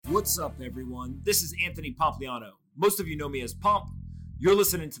What's up, everyone? This is Anthony Pompliano. Most of you know me as Pomp. You're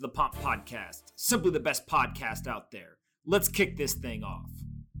listening to the Pomp Podcast, simply the best podcast out there. Let's kick this thing off.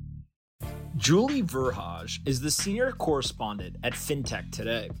 Julie VerHage is the senior correspondent at FinTech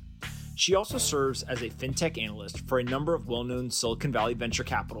Today. She also serves as a FinTech analyst for a number of well-known Silicon Valley venture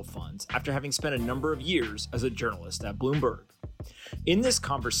capital funds after having spent a number of years as a journalist at Bloomberg. In this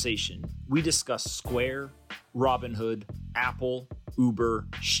conversation, we discuss Square, Robinhood, Apple, Uber,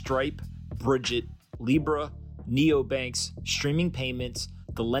 Stripe, Bridget, Libra, neobanks, streaming payments,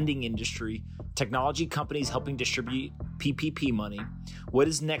 the lending industry, technology companies helping distribute PPP money, what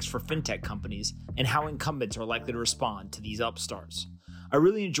is next for fintech companies, and how incumbents are likely to respond to these upstarts. I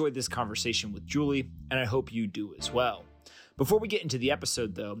really enjoyed this conversation with Julie, and I hope you do as well. Before we get into the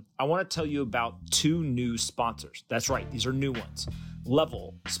episode, though, I want to tell you about two new sponsors. That's right, these are new ones.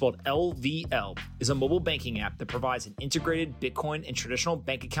 Level, spelled LVL, is a mobile banking app that provides an integrated Bitcoin and traditional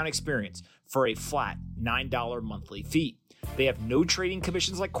bank account experience for a flat $9 monthly fee. They have no trading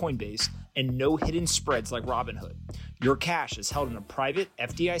commissions like Coinbase and no hidden spreads like Robinhood. Your cash is held in a private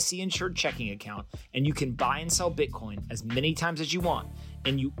FDIC-insured checking account, and you can buy and sell Bitcoin as many times as you want,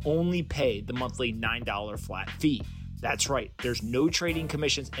 and you only pay the monthly $9 flat fee. That's right, there's no trading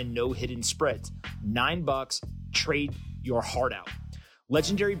commissions and no hidden spreads. $9, trade your heart out.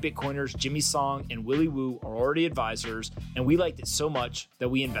 Legendary Bitcoiners Jimmy Song and Willy Woo are already advisors, and we liked it so much that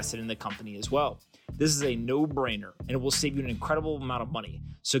we invested in the company as well. This is a no-brainer, and it will save you an incredible amount of money.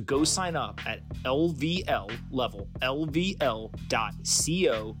 So go sign up at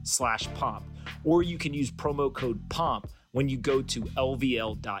lvl.co/pomp, or you can use promo code POMP when you go to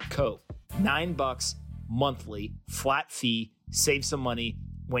lvl.co. $9 monthly, flat fee, save some money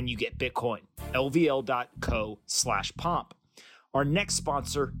when you get Bitcoin. lvl.co/pomp. Our next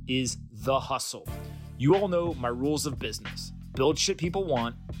sponsor is The Hustle. You all know my rules of business. Build shit people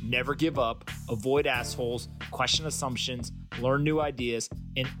want, never give up, avoid assholes, question assumptions, learn new ideas,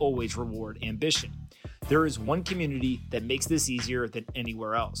 and always reward ambition. There is one community that makes this easier than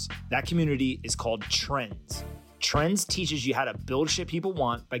anywhere else. That community is called Trends. Trends teaches you how to build shit people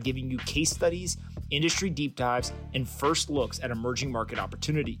want by giving you case studies, industry deep dives, and first looks at emerging market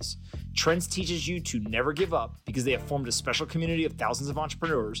opportunities. Trends teaches you to never give up because they have formed a special community of thousands of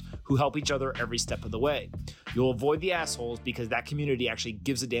entrepreneurs who help each other every step of the way. You'll avoid the assholes because that community actually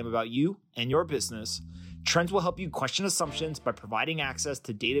gives a damn about you and your business. Trends will help you question assumptions by providing access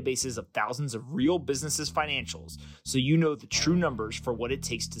to databases of thousands of real businesses' financials so you know the true numbers for what it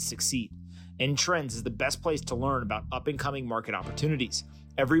takes to succeed. And Trends is the best place to learn about up-and-coming market opportunities.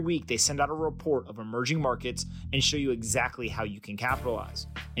 Every week, they send out a report of emerging markets and show you exactly how you can capitalize.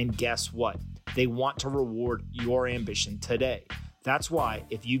 And guess what? They want to reward your ambition today. That's why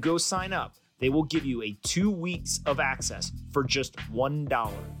if you go sign up, they will give you a 2 weeks of access for just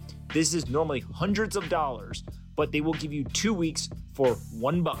 $1. This is normally hundreds of dollars, but they will give you 2 weeks for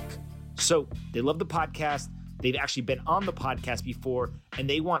 $1. So they love the podcast. They've actually been on the podcast before, and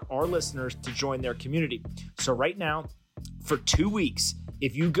they want our listeners to join their community. So right now, for 2 weeks,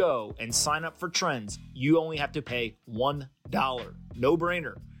 if you go and sign up for Trends, you only have to pay $1. No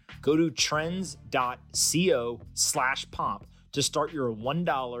brainer. Go to trends.co/pomp to start your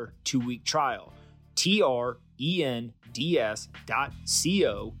 $1 2-week trial.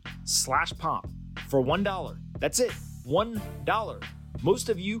 trends.co/pomp for $1. That's it. $1. Most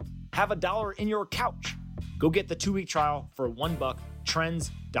of you have $1 in your couch. Go get the 2-week trial for $1.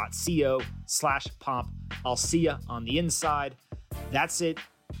 Trends.co/pomp. I'll see you on the inside. That's it.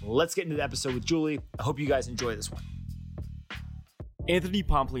 Let's get into the episode with Julie. I hope you guys enjoy this one. Anthony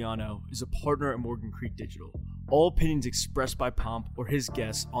Pompliano is a partner at Morgan Creek Digital. All opinions expressed by Pomp or his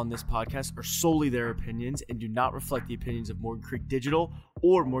guests on this podcast are solely their opinions and do not reflect the opinions of Morgan Creek Digital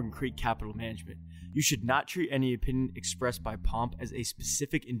or Morgan Creek Capital Management. You should not treat any opinion expressed by Pomp as a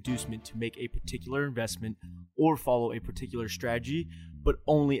specific inducement to make a particular investment or follow a particular strategy, but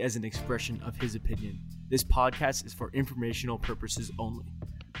only as an expression of his opinion. This podcast is for informational purposes only.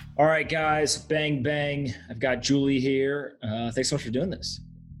 All right, guys, bang, bang. I've got Julie here. Thanks so much for doing this.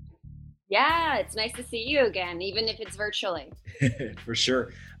 Yeah, it's nice to see you again, even if it's virtually. For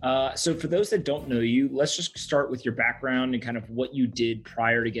sure. So for those that don't know you, let's just start with your background and kind of what you did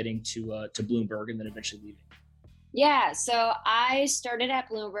prior to getting to Bloomberg and then eventually leaving. Yeah, so I started at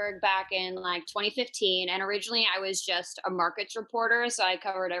Bloomberg back in 2015, and originally I was just a markets reporter. So I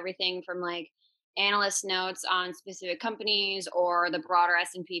covered everything from analyst notes on specific companies or the broader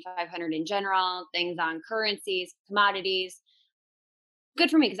S&P 500 in general, things on currencies, commodities. Good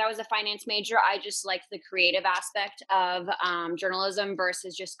for me because I was a finance major. I just liked the creative aspect of journalism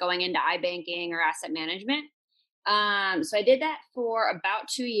versus just going into iBanking or asset management. So I did that for about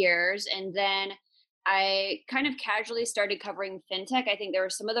 2 years, and then I kind of casually started covering fintech. I think there were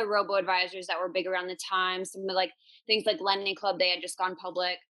some of the robo advisors that were big around the time, some of like things like Lending Club, they had just gone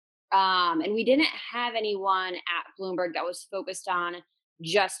public. And we didn't have anyone at Bloomberg that was focused on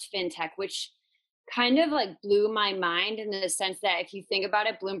just fintech, which kind of like blew my mind in the sense that if you think about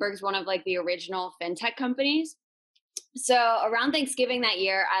it, Bloomberg's one of like the original fintech companies. So around Thanksgiving that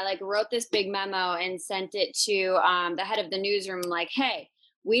year, I like wrote this big memo and sent it to the head of the newsroom, like, hey,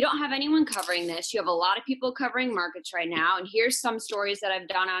 we don't have anyone covering this. You have a lot of people covering markets right now. And here's some stories that I've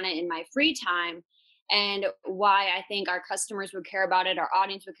done on it in my free time and why I think our customers would care about it, our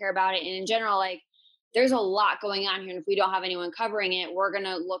audience would care about it. And in general, like, there's a lot going on here. And if we don't have anyone covering it, we're going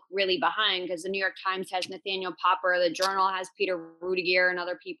to look really behind because the New York Times has Nathaniel Popper, the Journal has Peter Rudiger and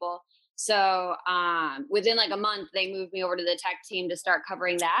other people. So within like a month, they moved me over to the tech team to start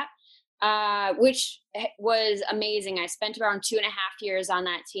covering that, which was amazing. I spent around 2.5 years on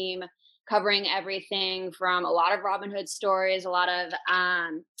that team covering everything from a lot of Robinhood stories, a lot of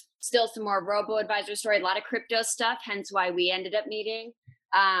still some more robo advisor stories, a lot of crypto stuff, hence why we ended up meeting.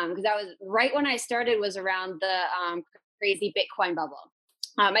 Because that was right when I started was around the crazy Bitcoin bubble.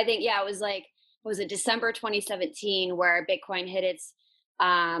 I think, yeah, it was like, was it December 2017 where Bitcoin hit its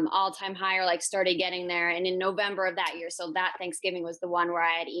all-time high or like started getting there. And in November of that year, so that Thanksgiving was the one where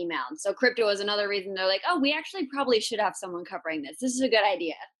I had emailed. So crypto was another reason they're like, oh, we actually probably should have someone covering this. This is a good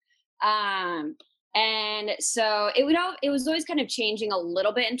idea. And so it was always kind of changing a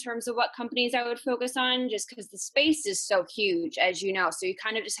little bit in terms of what companies I would focus on, just because the space is so huge, as you know. So you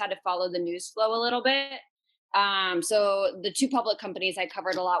kind of just had to follow the news flow a little bit. So the two public companies I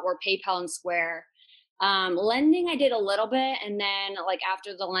covered a lot were PayPal and Square. Lending, I did a little bit. And then like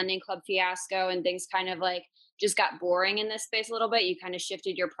after the Lending Club fiasco and things kind of like just got boring in this space a little bit, you kind of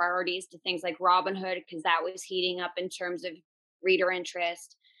shifted your priorities to things like Robinhood because that was heating up in terms of reader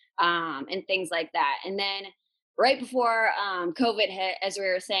interest and things like that. And then right before COVID hit, as we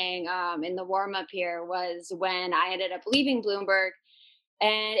were saying in the warm up here, was when I ended up leaving Bloomberg.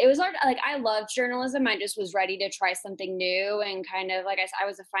 And it was hard. Like, I loved journalism. I just was ready to try something new. And kind of like I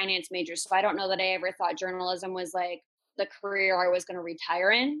was a finance major. So I don't know that I ever thought journalism was like the career I was going to retire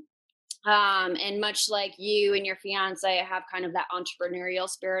in. And much like you and your fiance, I have kind of that entrepreneurial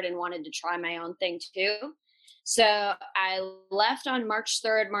spirit and wanted to try my own thing too. So I left on March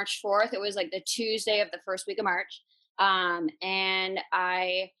 3rd, March 4th. It was like the Tuesday of the first week of March. And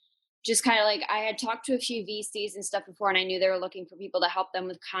I just kind of like, I had talked to a few VCs and stuff before, and I knew they were looking for people to help them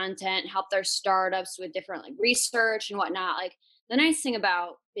with content, help their startups with different like research and whatnot. Like the nice thing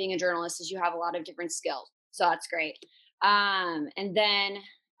about being a journalist is you have a lot of different skills. So that's great. And then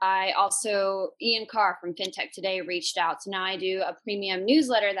I also, Ian Carr from FinTech Today reached out. So now I do a premium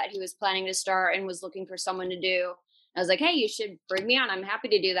newsletter that he was planning to start and was looking for someone to do. I was like, hey, you should bring me on. I'm happy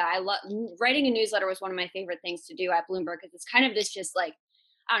to do that. I love writing a newsletter was one of my favorite things to do at Bloomberg because it's kind of this just like,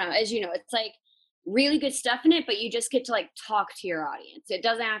 I don't know, as you know, it's like really good stuff in it, but you just get to like talk to your audience. It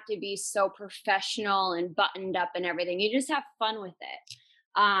doesn't have to be so professional and buttoned up and everything. You just have fun with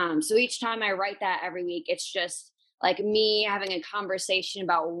it. So each time I write that every week, it's just like me having a conversation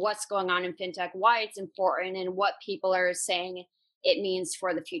about what's going on in fintech, why it's important, and what people are saying it means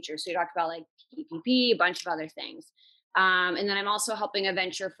for the future. So we talked about like PPP, a bunch of other things. And then I'm also helping a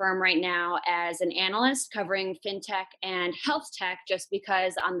venture firm right now as an analyst covering fintech and health tech, just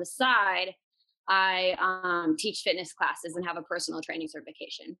because on the side, I teach fitness classes and have a personal training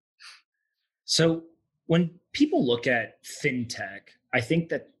certification. So when people look at fintech, I think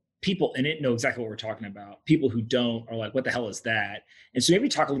that people in it know exactly what we're talking about. People who don't are like, what the hell is that? And so maybe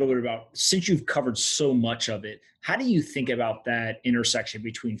talk a little bit about, since you've covered so much of it, how do you think about that intersection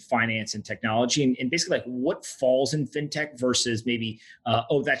between finance and technology, and basically like what falls in fintech versus maybe,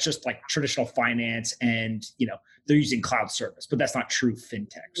 that's just like traditional finance and, they're using cloud service, but that's not true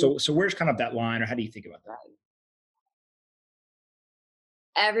fintech. So where's kind of that line, or how do you think about that?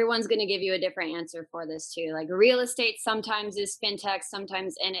 Everyone's going to give you a different answer for this too. Like real estate sometimes is fintech,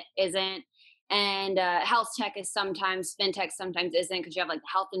 sometimes it isn't. And health tech is sometimes fintech, sometimes isn't, because you have like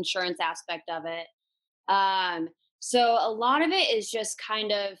the health insurance aspect of it. So a lot of it is just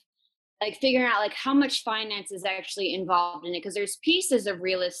kind of like figuring out like how much finance is actually involved in it. Because there's pieces of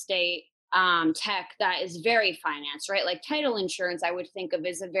real estate tech that is very finance, right? Like title insurance, I would think of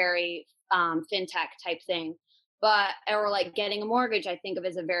as a very fintech type thing. Or like getting a mortgage, I think of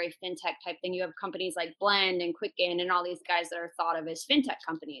as a very fintech type thing. You have companies like Blend and Quicken and all these guys that are thought of as fintech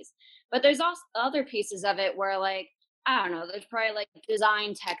companies. But there's also other pieces of it where like I don't know, there's probably like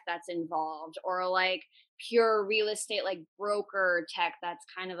design tech that's involved, or like pure real estate, like broker tech that's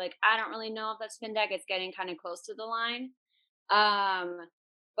kind of like, I don't really know if that's fintech. It's getting kind of close to the line. Um,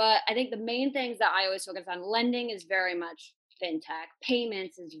 but I think the main things that I always focus on, lending is very much fintech,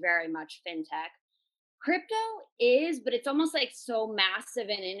 payments is very much fintech. Crypto is, but it's almost like so massive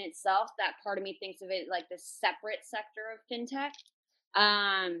and in itself that part of me thinks of it like this separate sector of fintech.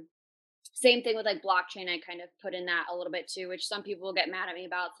 Um, Same thing with like blockchain. I kind of put in that a little bit too, which some people will get mad at me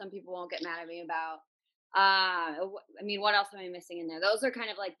about, some people won't get mad at me about. I mean, what else am I missing in there? Those are kind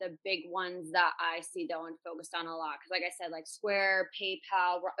of like the big ones that I see though and focused on a lot. Because, like I said, like Square,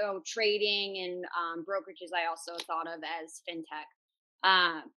 PayPal, trading and brokerages, I also thought of as fintech.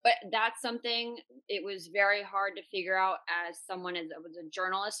 But that's something it was very hard to figure out as someone as was a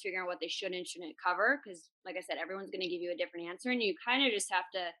journalist, figuring out what they should and shouldn't cover. Because, like I said, everyone's going to give you a different answer, and you kind of just have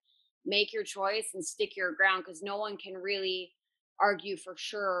to make your choice and stick your ground because no one can really argue for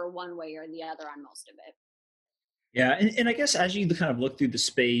sure one way or the other on most of it. Yeah, and I guess as you kind of look through the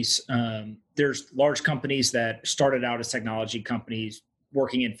space, there's large companies that started out as technology companies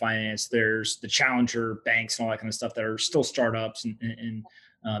working in finance. There's the challenger banks and all that kind of stuff that are still startups and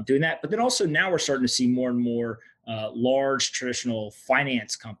doing that. But then also now we're starting to see more and more large traditional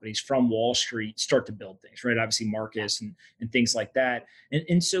finance companies from Wall Street start to build things, right? Obviously, Marcus and things like that.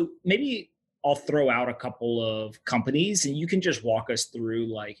 And so maybe I'll throw out a couple of companies and you can just walk us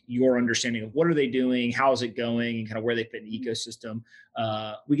through like your understanding of what are they doing, how's it going, and kind of where they fit in the ecosystem.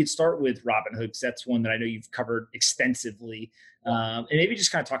 We could start with Robinhood because that's one that I know you've covered extensively. And maybe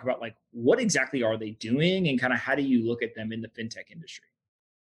just kind of talk about like what exactly are they doing and kind of how do you look at them in the fintech industry?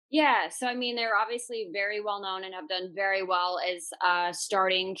 Yeah, so I mean, they're obviously very well known and have done very well as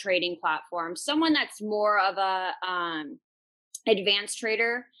starting trading platforms. Someone that's more of a advanced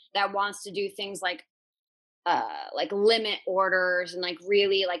trader that wants to do things like limit orders and like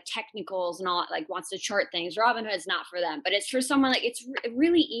really like technicals and all, like wants to chart things. Robinhood's not for them, but it's for someone like it's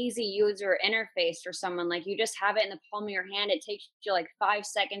really easy user interface for someone. Like you just have it in the palm of your hand. It takes you like 5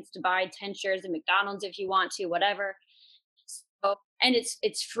 seconds to buy 10 shares of McDonald's if you want to, whatever. So, and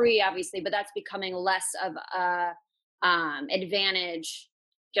it's free obviously, but that's becoming less of a advantage,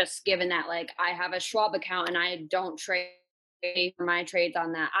 just given that like I have a Schwab account and I don't trade for my trades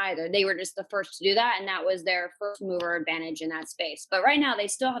on that either. They were just the first to do that, and that was their first mover advantage in that space. But right now, they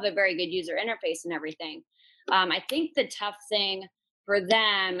still have a very good user interface and everything. I think the tough thing for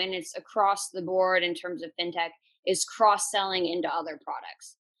them, and it's across the board in terms of fintech, is cross selling into other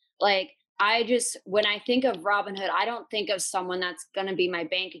products. Like when I think of Robinhood, I don't think of someone that's going to be my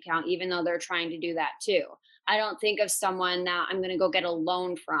bank account, even though they're trying to do that too. I don't think of someone that I'm going to go get a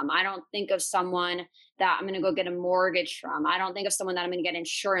loan from. I don't think of someone that I'm going to go get a mortgage from. I don't think of someone that I'm going to get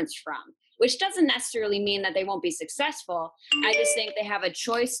insurance from, which doesn't necessarily mean that they won't be successful. I just think they have a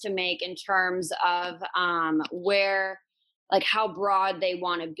choice to make in terms of where, like how broad they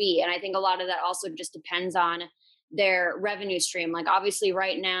want to be. And I think a lot of that also just depends on their revenue stream. Like obviously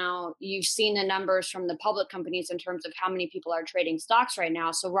right now, you've seen the numbers from the public companies in terms of how many people are trading stocks right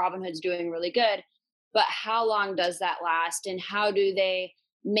now. So Robinhood's doing really good. But how long does that last? And how do they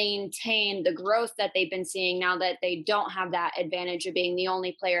maintain the growth that they've been seeing now that they don't have that advantage of being the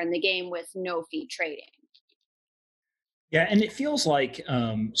only player in the game with no fee trading? Yeah, and it feels like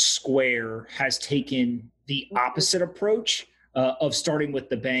Square has taken the opposite approach of starting with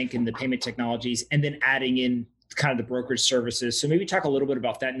the bank and the payment technologies and then adding in kind of the brokerage services. So maybe talk a little bit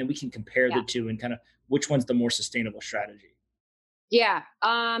about that and then we can compare the two and kind of which one's the more sustainable strategy. Yeah.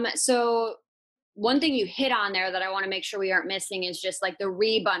 So one thing you hit on there that I want to make sure we aren't missing is just like the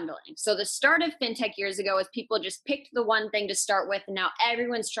rebundling. So the start of fintech years ago is people just picked the one thing to start with, and now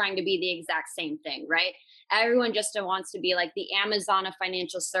everyone's trying to be the exact same thing, right? Everyone just wants to be like the Amazon of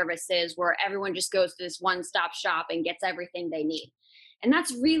financial services, where everyone just goes to this one-stop shop and gets everything they need. And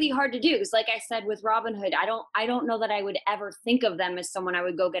that's really hard to do because, like I said, with Robinhood, I don't know that I would ever think of them as someone I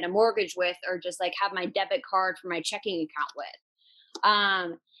would go get a mortgage with or just like have my debit card for my checking account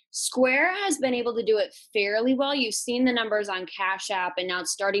with. Square has been able to do it fairly well. You've seen the numbers on Cash App, and now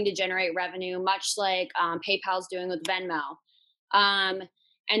it's starting to generate revenue, much like PayPal's doing with Venmo.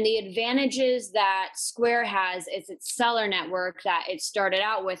 And the advantages that Square has is its seller network that it started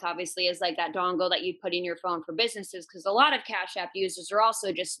out with, obviously, is like that dongle that you put in your phone for businesses, because a lot of Cash App users are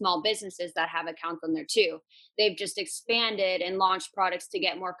also just small businesses that have accounts on there too. They've just expanded and launched products to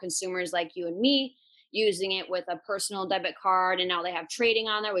get more consumers like you and me using it with a personal debit card, and now they have trading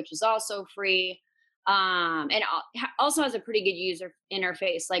on there, which is also free. And also has a pretty good user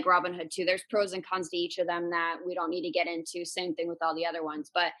interface like Robinhood too. There's pros and cons to each of them that we don't need to get into. Same thing with all the other ones,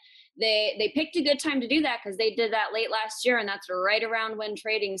 but they picked a good time to do that because they did that late last year, and that's right around when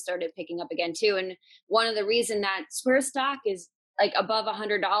trading started picking up again too. And one of the reason that Square stock is like above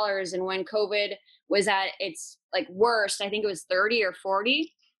 $100, and when COVID was at its like worst, I think it was 30 or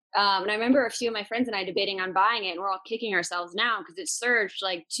 40. And I remember a few of my friends and I debating on buying it, and we're all kicking ourselves now because it surged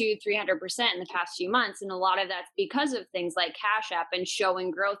like 200-300% in the past few months. And a lot of that's because of things like Cash App and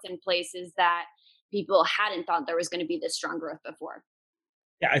showing growth in places that people hadn't thought there was going to be this strong growth before.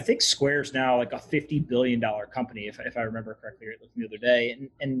 Yeah, I think Square's now like a $50 billion company, if I remember correctly, looking the other day.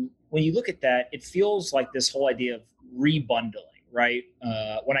 And when you look at that, it feels like this whole idea of rebundling, right?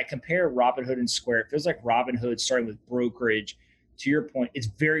 When I compare Robinhood and Square, it feels like Robinhood starting with brokerage. To your point, it's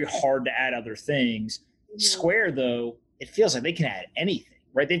very hard to add other things. Mm-hmm. Square, though, it feels like they can add anything,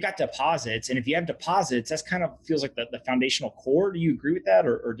 right? They've got deposits. And if you have deposits, that's kind of feels like the foundational core. Do you agree with that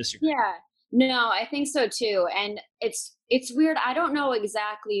or disagree? Yeah, no, I think so too. And it's weird. I don't know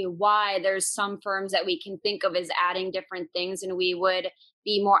exactly why there's some firms that we can think of as adding different things and we would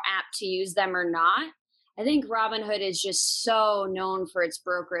be more apt to use them or not. I think Robinhood is just so known for its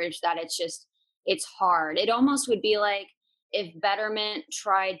brokerage that it's hard. It almost would be like if Betterment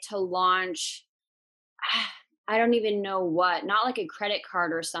tried to launch, I don't even know what, not like a credit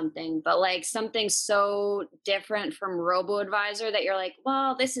card or something, but like something so different from robo-advisor that you're like,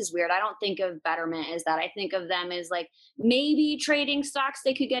 well, this is weird. I don't think of Betterment as that. I think of them as like maybe trading stocks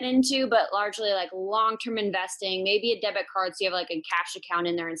they could get into, but largely like long-term investing, maybe a debit card. So you have like a cash account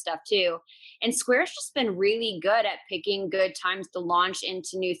in there and stuff too. And Square's just been really good at picking good times to launch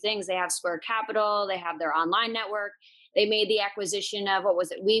into new things. They have Square Capital, they have their online network. They made the acquisition of, what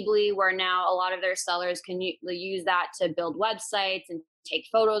was it, Weebly, where now a lot of their sellers can use that to build websites and take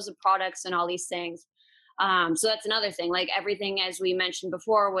photos of products and all these things. So that's another thing. Like everything, as we mentioned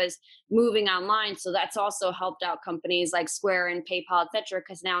before, was moving online. So that's also helped out companies like Square and PayPal, et cetera,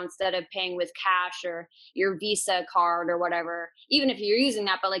 because now instead of paying with cash or your Visa card or whatever, even if you're using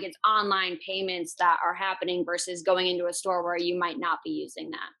that, but like it's online payments that are happening versus going into a store where you might not be using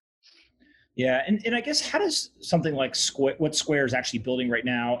that. Yeah, and I guess how does something like what Square is actually building right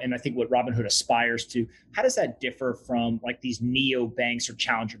now, and I think what Robinhood aspires to, how does that differ from like these neo banks or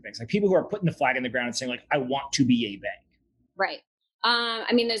challenger banks, like people who are putting the flag in the ground and saying like, I want to be a bank? Right.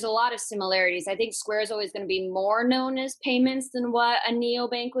 I mean, there's a lot of similarities. I think Square is always going to be more known as payments than what a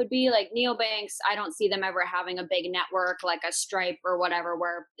neobank would be. Like neobanks, I don't see them ever having a big network like a Stripe or whatever,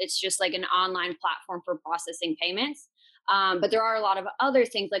 where it's just like an online platform for processing payments. But there are a lot of other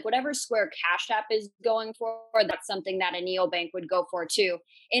things, like whatever Square Cash App is going for, that's something that a neobank would go for too.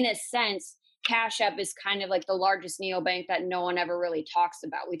 In a sense, Cash App is kind of like the largest neobank that no one ever really talks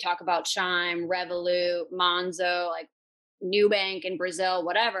about. We talk about Chime, Revolut, Monzo, like Nubank in Brazil,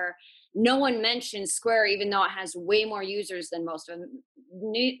 whatever. No one mentions Square, even though it has way more users than most of them.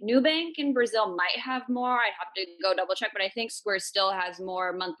 Nubank in Brazil might have more. I'd have to go double check, but I think Square still has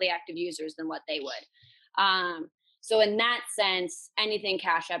more monthly active users than what they would. So in that sense, anything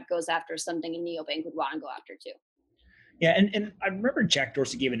Cash App goes after something a neobank would want to go after too. Yeah, and I remember Jack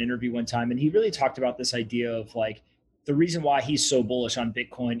Dorsey gave an interview one time, and he really talked about this idea of like, the reason why he's so bullish on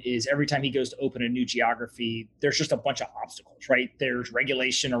Bitcoin is every time he goes to open a new geography, there's just a bunch of obstacles, right? There's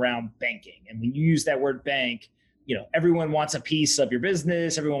regulation around banking. And when you use that word bank, you know, everyone wants a piece of your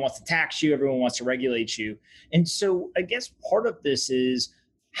business. Everyone wants to tax you. Everyone wants to regulate you. And so I guess part of this is,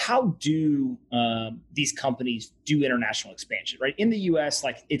 how do these companies do international expansion, right? In the US,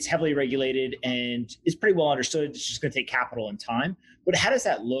 like it's heavily regulated and it's pretty well understood. It's just going to take capital and time. But how does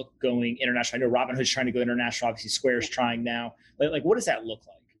that look going international? I know Robinhood's trying to go international. Obviously, Square's trying now. Like, what does that look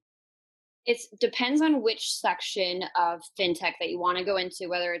like? It depends on which section of FinTech that you want to go into,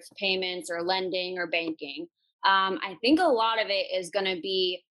 whether it's payments or lending or banking. I think a lot of it is going to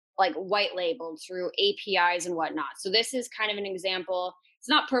be like white labeled through APIs and whatnot. So this is kind of an example. It's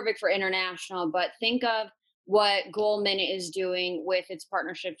not perfect for international, but think of what Goldman is doing with its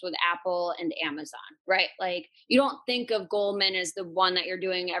partnerships with Apple and Amazon, right? Like you don't think of Goldman as the one that you're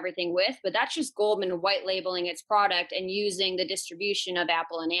doing everything with, but that's just Goldman white labeling its product and using the distribution of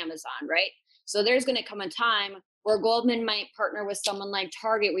Apple and Amazon, right? So there's going to come a time where Goldman might partner with someone like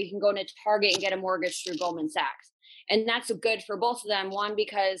Target, where you can go into Target and get a mortgage through Goldman Sachs. And that's good for both of them. One,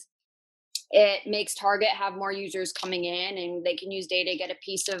 because it makes Target have more users coming in and they can use data to get a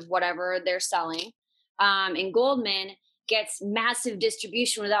piece of whatever they're selling. And Goldman gets massive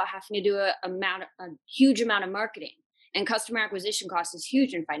distribution without having to do a huge amount of marketing. And customer acquisition cost is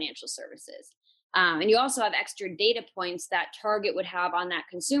huge in financial services. And you also have extra data points that Target would have on that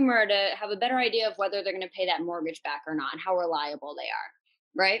consumer to have a better idea of whether they're going to pay that mortgage back or not and how reliable they are,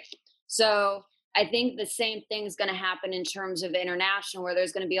 right? So I think the same thing's going to happen in terms of international, where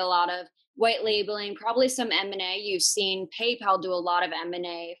there's going to be a lot of white labeling, probably some M&A. You've seen PayPal do a lot of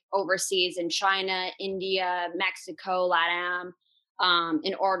M&A overseas in China, India, Mexico, LATAM,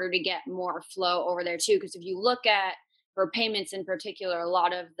 in order to get more flow over there too. Because if you look at, for payments in particular, a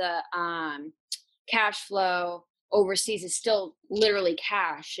lot of the cash flow overseas is still literally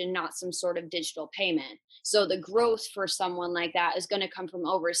cash and not some sort of digital payment. So the growth for someone like that is going to come from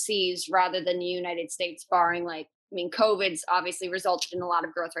overseas rather than the United States, barring COVID's obviously resulted in a lot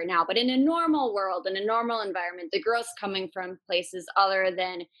of growth right now, but in a normal world, in a normal environment, the growth's coming from places other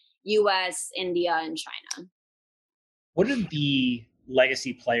than US, India, and China. What did the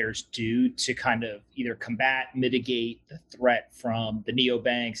legacy players do to kind of either combat, mitigate the threat from the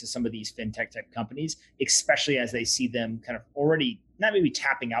neobanks and some of these fintech type companies, especially as they see them kind of already not maybe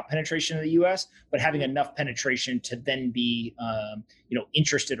tapping out penetration in the US, but having enough penetration to then be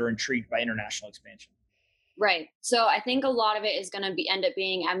interested or intrigued by international expansion? Right. So I think a lot of it is going to end up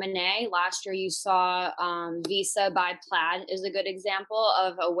being M&A. Last year, you saw Visa buy Plaid is a good example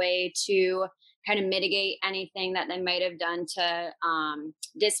of a way to kind of mitigate anything that they might have done to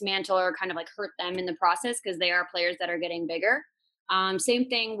dismantle or kind of like hurt them in the process, because they are players that are getting bigger. Same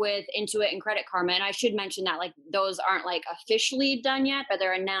thing with Intuit and Credit Karma. And I should mention that like those aren't like officially done yet, but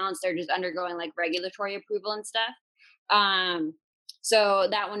they're announced. They're just undergoing like regulatory approval and stuff. So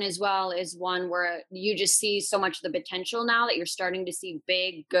that one as well is one where you just see so much of the potential now that you're starting to see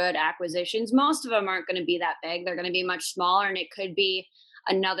big, good acquisitions. Most of them aren't going to be that big. They're going to be much smaller, and it could be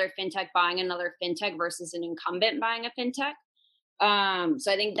another fintech buying another fintech versus an incumbent buying a fintech.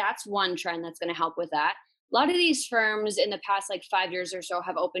 So I think that's one trend that's going to help with that. A lot of these firms in the past like 5 years or so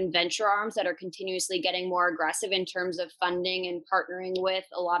have opened venture arms that are continuously getting more aggressive in terms of funding and partnering with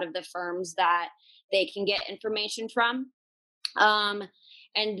a lot of the firms that they can get information from. And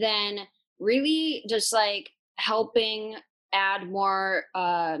then really just like helping add more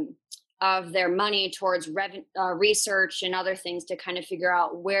of their money towards research and other things to kind of figure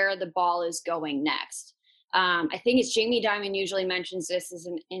out where the ball is going next. I think it's Jamie Dimon usually mentions this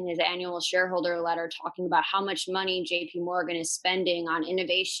in his annual shareholder letter, talking about how much money JP Morgan is spending on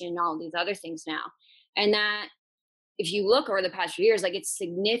innovation and all these other things now. And that, if you look over the past few years, like it's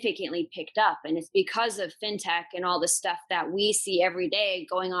significantly picked up, and it's because of fintech and all the stuff that we see every day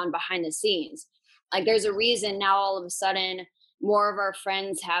going on behind the scenes. Like there's a reason now all of a sudden more of our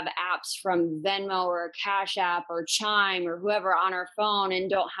friends have apps from Venmo or Cash App or Chime or whoever on our phone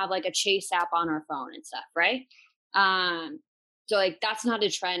and don't have like a Chase app on our phone and stuff, right? So like that's not a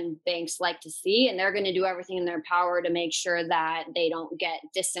trend banks like to see, and they're going to do everything in their power to make sure that they don't get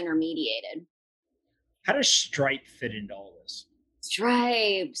disintermediated. How does Stripe fit into all this?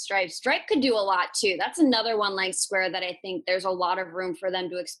 Stripe could do a lot too. That's another one like Square that I think there's a lot of room for them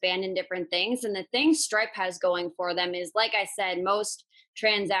to expand in different things. And the thing Stripe has going for them is, like I said, most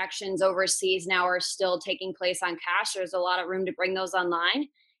transactions overseas now are still taking place on cash. There's a lot of room to bring those online.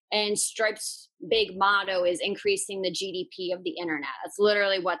 And Stripe's big motto is increasing the GDP of the internet. That's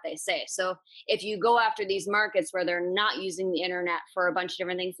literally what they say. So if you go after these markets where they're not using the internet for a bunch of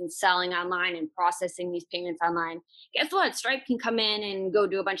different things and selling online and processing these payments online, guess what? Stripe can come in and go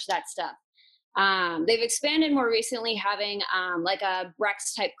do a bunch of that stuff. They've expanded more recently, having like a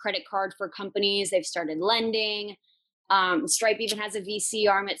Brex type credit card for companies. They've started lending. Stripe even has a VC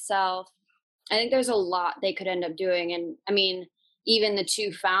arm itself. I think there's a lot they could end up doing. And I mean, even the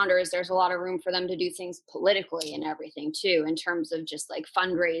two founders, there's a lot of room for them to do things politically and everything too, in terms of just like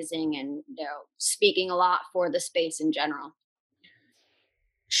fundraising and speaking a lot for the space in general.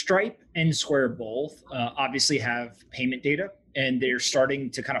 Stripe and Square both obviously have payment data, and they're starting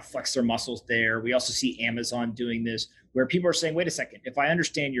to kind of flex their muscles there. We also see Amazon doing this, where people are saying, wait a second, if I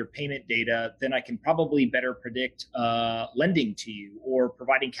understand your payment data, then I can probably better predict lending to you or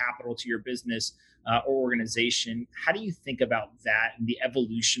providing capital to your business or organization. How do you think about that and the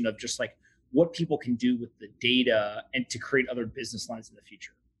evolution of just like what people can do with the data and to create other business lines in the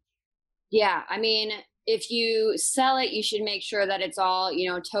future? Yeah, I mean, if you sell it, you should make sure that it's all,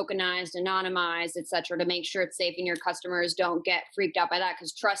 tokenized, anonymized, et cetera, to make sure it's safe and your customers don't get freaked out by that,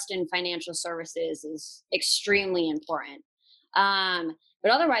 because trust in financial services is extremely important.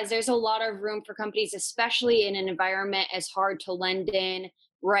 But otherwise, there's a lot of room for companies, especially in an environment as hard to lend in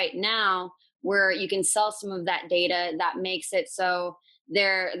right now, where you can sell some of that data that makes it so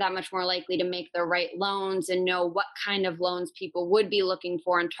they're that much more likely to make the right loans and know what kind of loans people would be looking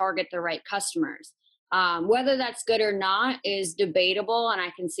for and target the right customers. Whether that's good or not is debatable, and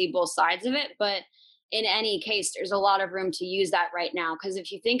I can see both sides of it. But in any case, there's a lot of room to use that right now. Because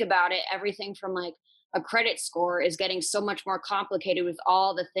if you think about it, everything from like a credit score is getting so much more complicated with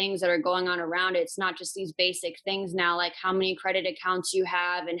all the things that are going on around it. It's not just these basic things now, like how many credit accounts you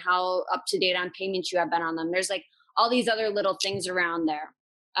have and how up to date on payments you have been on them. There's like all these other little things around there,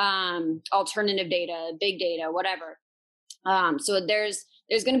 alternative data, big data, whatever. So there's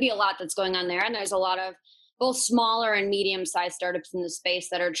going to be a lot that's going on there, and there's a lot of both smaller and medium-sized startups in the space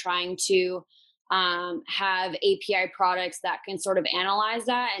that are trying to have API products that can sort of analyze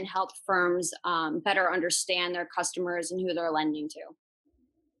that and help firms better understand their customers and who they're lending to.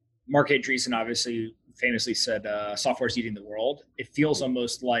 Mark Andreessen obviously famously said, software is eating the world. It feels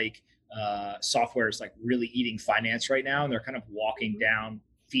almost like software is like really eating finance right now, and they're kind of walking down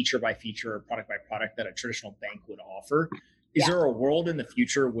feature by feature, product by product that a traditional bank would offer. Is there a world in the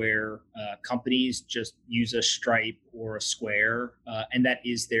future where companies just use a Stripe or a Square, and that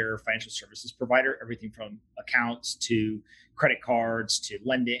is their financial services provider, everything from accounts to credit cards to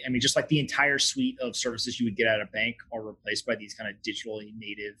lending? I mean, just like the entire suite of services you would get at a bank are replaced by these kind of digitally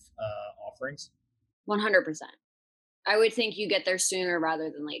native offerings? 100%. I would think you get there sooner rather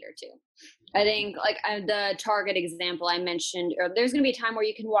than later too. I think like the Target example I mentioned, or there's going to be a time where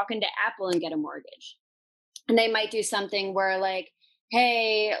you can walk into Apple and get a mortgage. And they might do something where like,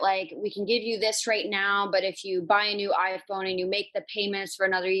 hey, like we can give you this right now, but if you buy a new iPhone and you make the payments for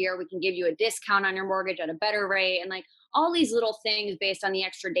another year, we can give you a discount on your mortgage at a better rate. And like all these little things based on the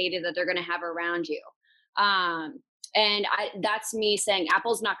extra data that they're going to have around you. That's me saying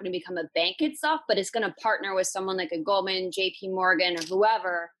Apple's not going to become a bank itself, but it's going to partner with someone like a Goldman, JP Morgan, or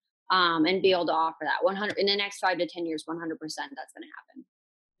whoever, and be able to offer that 100 in the next 5 to 10 years, 100% that's going to happen.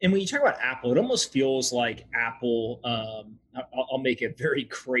 And when you talk about Apple, it almost feels like Apple, I'll make a very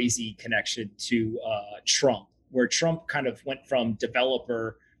crazy connection to Trump, where Trump kind of went from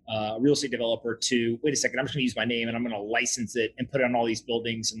developer, real estate developer to, wait a second, I'm just going to use my name and I'm going to license it and put it on all these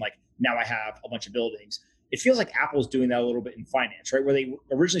buildings. And like, now I have a bunch of buildings. It feels like Apple's doing that a little bit in finance, right? Where they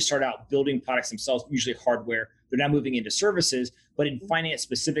originally started out building products themselves, usually hardware. They're now moving into services, but in finance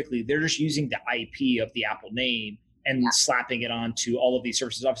specifically, they're just using the IP of the Apple name and slapping it onto all of these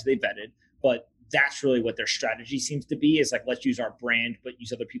services. Obviously they vetted, but that's really what their strategy seems to be, is like, let's use our brand, but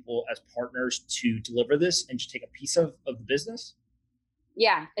use other people as partners to deliver this and just take a piece of the business.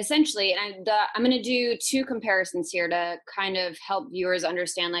 Yeah, essentially. And I'm going to do 2 comparisons here to kind of help viewers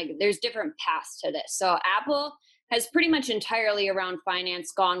understand, like there's different paths to this. So Apple has pretty much entirely around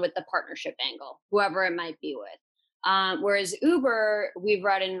finance gone with the partnership angle, whoever it might be with. Whereas Uber, we've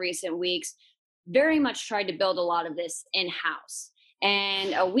read in recent weeks, very much tried to build a lot of this in-house.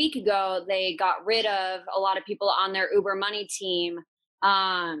 And a week ago, they got rid of a lot of people on their Uber Money team.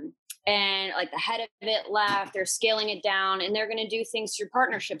 And like the head of it left, they're scaling it down, and they're going to do things through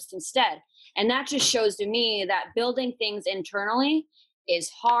partnerships instead. And that just shows to me that building things internally is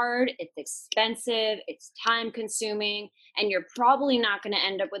hard, it's expensive, it's time consuming, and you're probably not going to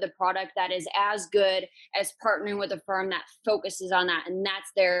end up with a product that is as good as partnering with a firm that focuses on that. And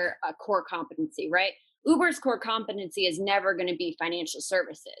that's their core competency, right? Uber's core competency is never going to be financial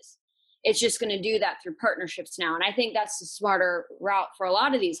services. It's just going to do that through partnerships now. And I think that's the smarter route for a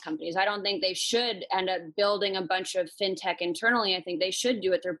lot of these companies. I don't think they should end up building a bunch of FinTech internally. I think they should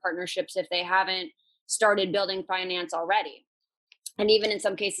do it through partnerships if they haven't started building finance already. And even in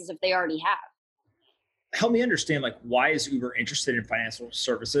some cases, if they already have. Help me understand, like, why is Uber interested in financial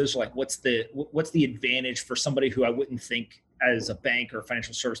services? Like, what's the advantage for somebody who I wouldn't think as a bank or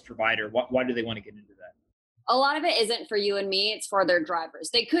financial service provider? Why do they want to get into that? A lot of it isn't for you and me. It's for their drivers.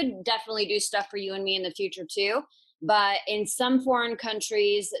 They could definitely do stuff for you and me in the future too. But in some foreign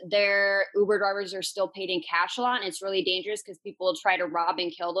countries, their Uber drivers are still paid in cash a lot. And it's really dangerous because people will try to rob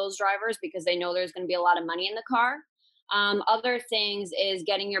and kill those drivers because they know there's going to be a lot of money in the car. Other things is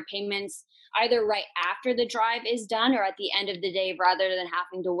getting your payments either right after the drive is done or at the end of the day, rather than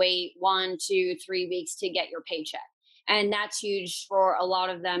having to wait 1, 2, 3 weeks to get your paycheck. And that's huge for a lot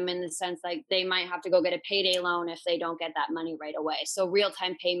of them in the sense like they might have to go get a payday loan if they don't get that money right away. So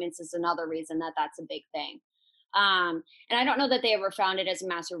real-time payments is another reason that that's a big thing. And I don't know that they ever found it as a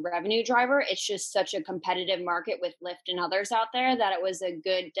massive revenue driver. It's just such a competitive market with Lyft and others out there that it was a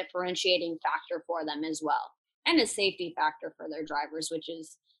good differentiating factor for them as well. And a safety factor for their drivers, which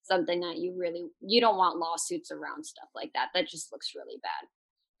is something that you don't want lawsuits around stuff like that. That just looks really bad.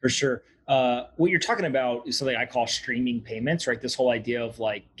 For sure. What you're talking about is something I call streaming payments, right? This whole idea of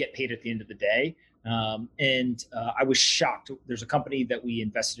like get paid at the end of the day. I was shocked. There's a company that we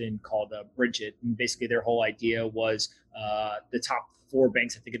invested in called Bridget, and basically their whole idea was the top 4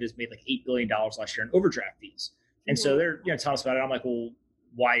 banks, I think it is, made like $8 billion last year in overdraft fees. And so they're telling us about it. I'm like, well,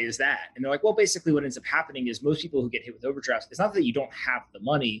 why is that? And they're like, well, basically what ends up happening is most people who get hit with overdrafts, it's not that you don't have the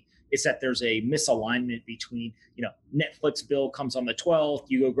money, it's that there's a misalignment between, Netflix bill comes on the 12th,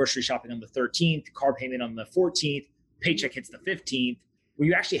 you go grocery shopping on the 13th, car payment on the 14th, paycheck hits the 15th, where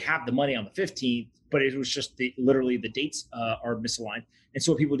you actually have the money on the 15th, but it was just literally the dates are misaligned. And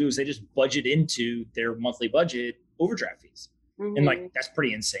so what people do is they just budget into their monthly budget overdraft fees. And that's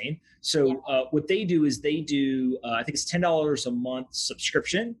pretty insane. So what they do is they do, I think it's $10 a month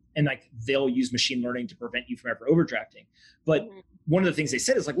subscription, and they'll use machine learning to prevent you from ever overdrafting. But one of the things they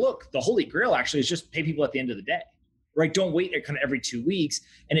said is look, the holy grail actually is just pay people at the end of the day, right? Don't wait kind of every 2 weeks.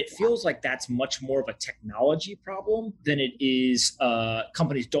 And it feels like that's much more of a technology problem than it is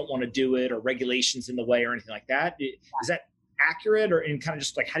companies don't want to do it or regulations in the way or anything like that. Is that accurate? Or in kind of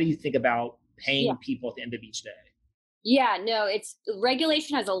just how do you think about paying people at the end of each day? Yeah, no, it's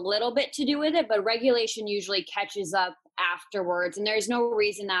regulation has a little bit to do with it, but regulation usually catches up afterwards. And there's no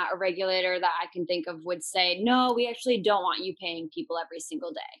reason that a regulator that I can think of would say, no, we actually don't want you paying people every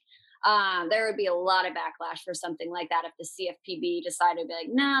single day. There would be a lot of backlash for something like that if the CFPB decided to be like,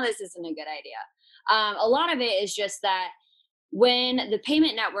 no, this isn't a good idea. A lot of it is just that when the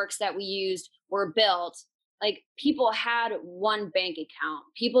payment networks that we used were built, people had one bank account.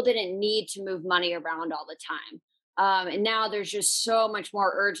 People didn't need to move money around all the time. And now there's just so much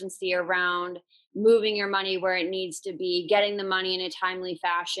more urgency around moving your money where it needs to be, getting the money in a timely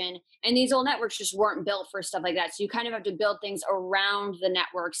fashion. And these old networks just weren't built for stuff like that. So you kind of have to build things around the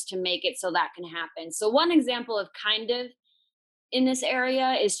networks to make it so that can happen. So one example of kind of in this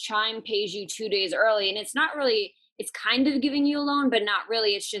area is Chime pays you 2 days early. And it's not really, it's kind of giving you a loan, but not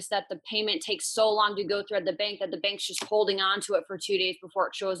really. It's just that the payment takes so long to go through at the bank that the bank's just holding on to it for 2 days before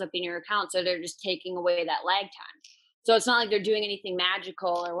it shows up in your account. So they're just taking away that lag time. So it's not like they're doing anything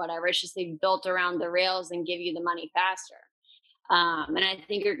magical or whatever. It's just they've built around the rails and give you the money faster. And I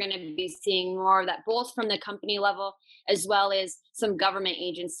think you're going to be seeing more of that, both from the company level as well as some government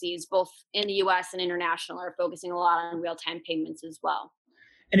agencies, both in the US and international, are focusing a lot on real-time payments as well.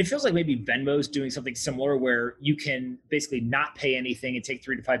 And it feels like maybe Venmo's doing something similar where you can basically not pay anything and take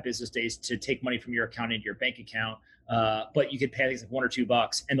 3 to 5 business days to take money from your account into your bank account. But you could pay things like $1 or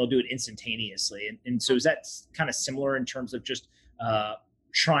 $2 and they'll do it instantaneously. And so is that kind of similar in terms of just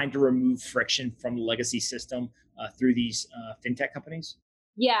trying to remove friction from the legacy system through these FinTech companies?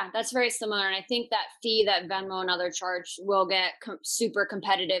 Yeah, that's very similar. And I think that fee that Venmo and other charge will get super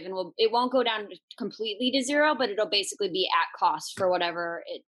competitive, and it won't go down completely to zero, but it'll basically be at cost for whatever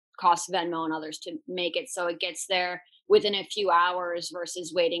it costs Venmo and others to make it. So it gets there within a few hours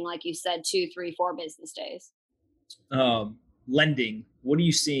versus waiting, like you said, 2, 3, 4 business days. Lending, what are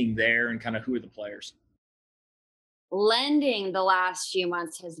you seeing there, and kind of who are the players? Lending the last few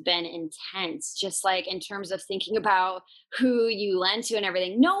months has been intense, just in terms of thinking about who you lend to and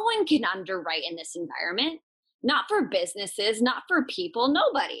everything. No one can underwrite in this environment, not for businesses, not for people,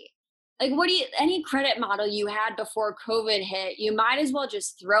 nobody. Any credit model you had before COVID hit, you might as well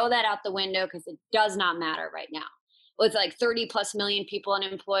just throw that out the window because it does not matter right now. With 30 plus million people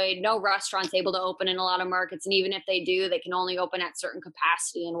unemployed, no restaurants able to open in a lot of markets. And even if they do, they can only open at certain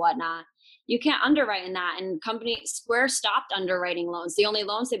capacity and whatnot. You can't underwrite in that. And Square stopped underwriting loans. The only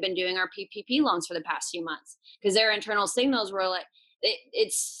loans they've been doing are PPP loans for the past few months because their internal signals were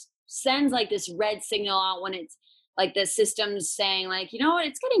it sends this red signal out when it's the system's saying you know what,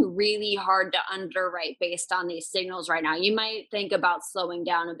 it's getting really hard to underwrite based on these signals right now. You might think about slowing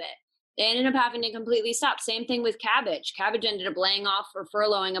down a bit. They ended up having to completely stop. Same thing with Cabbage. Cabbage ended up laying off or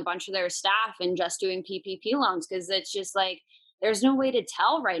furloughing a bunch of their staff and just doing PPP loans because it's just there's no way to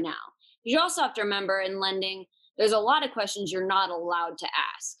tell right now. You also have to remember in lending, there's a lot of questions you're not allowed to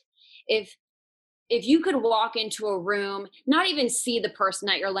ask. If you could walk into a room, not even see the person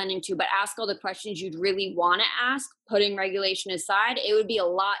that you're lending to, but ask all the questions you'd really want to ask, putting regulation aside, it would be a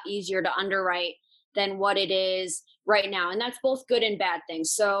lot easier to underwrite than what it is right now. And that's both good and bad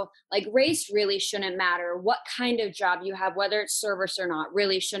things. So race really shouldn't matter. What kind of job you have, whether it's service or not,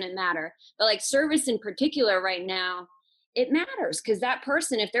 really shouldn't matter. But service in particular right now, it matters because that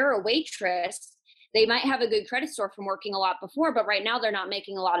person, if they're a waitress, they might have a good credit score from working a lot before, but right now they're not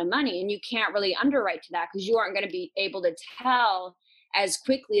making a lot of money, and you can't really underwrite to that because you aren't going to be able to tell as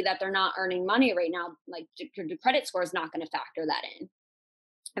quickly that they're not earning money right now. The credit score is not going to factor that in.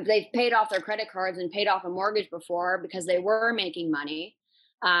 If they've paid off their credit cards and paid off a mortgage before because they were making money,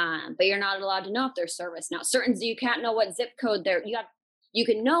 but you're not allowed to know if they're service. Now, you can't know what zip code you have you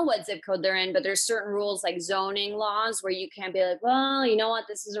can know what zip code they're in, but there's certain rules like zoning laws where you can't be like, well, you know what,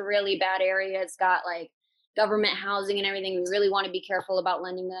 this is a really bad area. It's got like government housing and everything. We really want to be careful about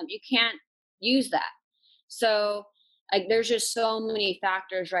lending them. You can't use that. So like there's just so many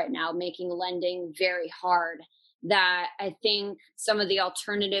factors right now making lending very hard that I think some of the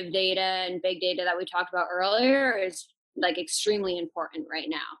alternative data and big data that we talked about earlier is like extremely important right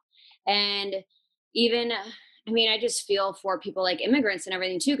now. And even, I mean, I just feel for people like immigrants and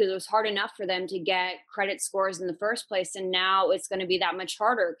everything too, because it was hard enough for them to get credit scores in the first place. And now it's going to be that much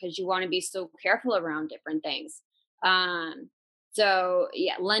harder because you want to be so careful around different things. So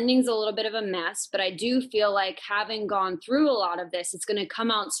yeah, lending's a little bit of a mess, but I do feel like having gone through a lot of this, it's going to come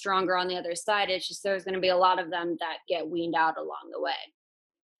out stronger on the other side. It's just there's going to be a lot of them that get weaned out along the way.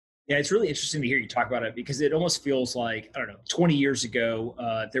 Yeah, it's really interesting to hear you talk about it because it almost feels like, I don't know, 20 years ago,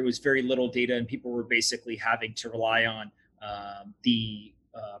 there was very little data and people were basically having to rely on the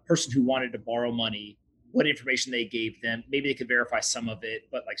person who wanted to borrow money, what information they gave them. Maybe they could verify some of it,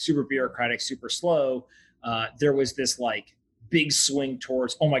 but like super bureaucratic, super slow. There was this like big swing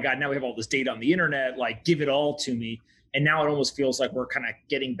towards, oh my God, now we have all this data on the internet, like give it all to me. And now it almost feels like we're kind of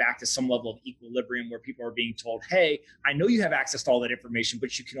getting back to some level of equilibrium where people are being told, hey, I know you have access to all that information,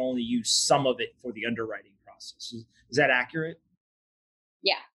 but you can only use some of it for the underwriting process. Is that accurate?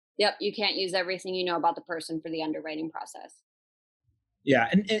 Yeah. Yep. You can't use everything you know about the person for the underwriting process.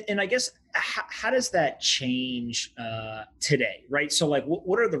 Yeah. And I guess, how does that change today, right? So like,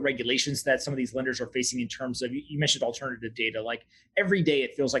 what are the regulations that some of these lenders are facing in terms of, you mentioned alternative data, like every day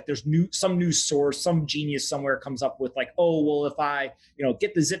it feels like there's some news source, some genius somewhere comes up with like, oh, well, if I,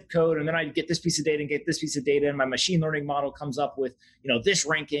 get the zip code and then I get this piece of data and get this piece of data and my machine learning model comes up with, this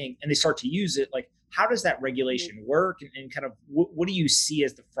ranking and they start to use it. Like, how does that regulation work? And kind of what do you see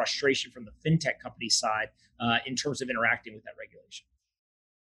as the frustration from the fintech company side in terms of interacting with that regulation?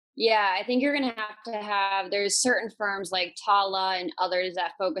 Yeah, I think you're going to have, there's certain firms like Tala and others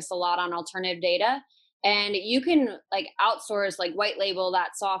that focus a lot on alternative data. And you can like outsource, like white label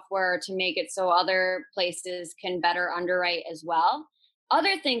that software to make it so other places can better underwrite as well.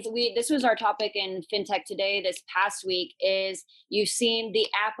 Other things, this was our topic in FinTech today this past week, is you've seen the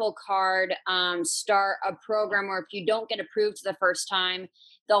Apple Card start a program where if you don't get approved the first time,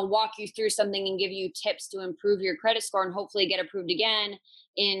 they'll walk you through something and give you tips to improve your credit score and hopefully get approved again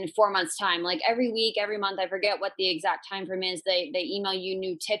in 4 months time. Like every week, every month, I forget what the exact time frame is, they email you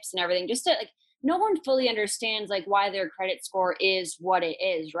new tips and everything, just to like, no one fully understands like why their credit score is what it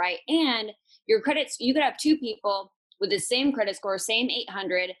is, right? And your credits, you could have two people with the same credit score, same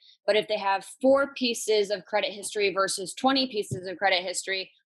 800, but if they have 4 pieces of credit history versus 20 pieces of credit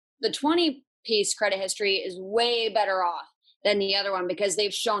history, the 20 piece credit history is way better off than the other one because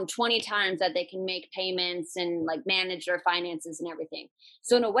they've shown 20 times that they can make payments and like manage their finances and everything.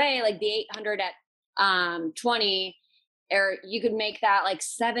 So in a way, like the 800 at 20, or you could make that like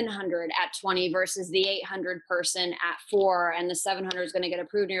 700 at 20 versus the 800 person at 4, and the 700 is going to get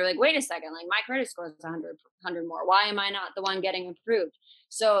approved. And you're like, wait a second, like my credit score is 100 more. Why am I not the one getting approved?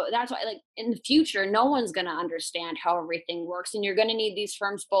 So that's why, like in the future, no one's going to understand how everything works. And you're going to need these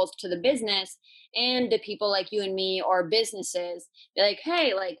firms both to the business and the people like you and me or businesses. Be like,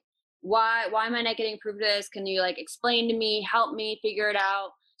 hey, like, why am I not getting approved to this? Can you like explain to me, help me figure it out?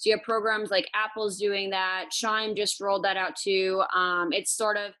 So you have programs like Apple's doing that. Chime just rolled that out too. It's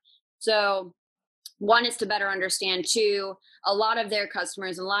sort of, so one is to better understand. Two, a lot of their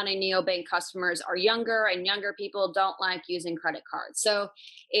customers, a lot of neobank customers are younger, and younger people don't like using credit cards. So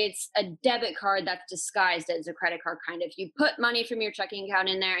it's a debit card that's disguised as a credit card kind of. You put money from your checking account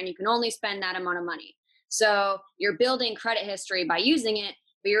in there and you can only spend that amount of money. So you're building credit history by using it,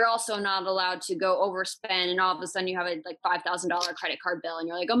 but you're also not allowed to go overspend. And all of a sudden you have a like $5,000 credit card bill and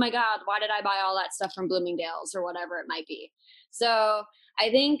you're like, oh my God, why did I buy all that stuff from Bloomingdale's or whatever it might be? So I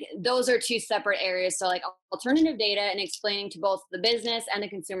think those are two separate areas. So like alternative data and explaining to both the business and the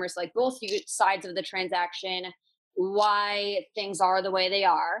consumers, like both sides of the transaction, why things are the way they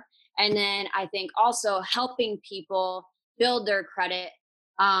are. And then I think also helping people build their credit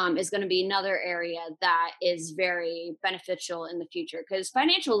is going to be another area that is very beneficial in the future, because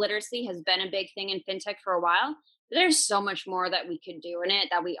financial literacy has been a big thing in fintech for a while. But there's so much more that we could do in it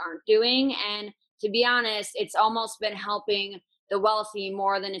that we aren't doing. And to be honest, it's almost been helping the wealthy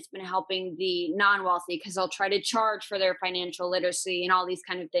more than it's been helping the non-wealthy, because they'll try to charge for their financial literacy and all these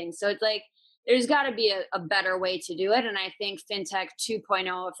kind of things. So it's like, there's got to be a better way to do it. And I think FinTech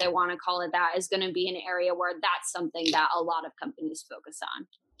 2.0, if they want to call it that, is going to be an area where that's something that a lot of companies focus on.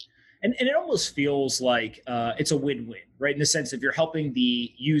 And it almost feels like it's a win-win, right? In the sense of you're helping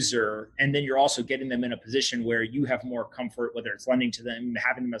the user, and then you're also getting them in a position where you have more comfort, whether it's lending to them,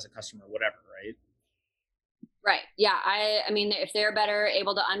 having them as a customer, whatever, right? Right. Yeah. I mean, if they're better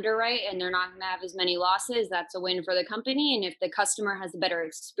able to underwrite and they're not going to have as many losses, that's a win for the company. And if the customer has a better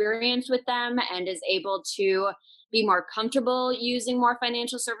experience with them and is able to be more comfortable using more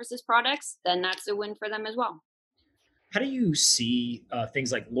financial services products, then that's a win for them as well. How do you see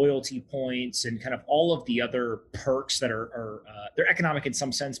things like loyalty points and kind of all of the other perks that are they're economic in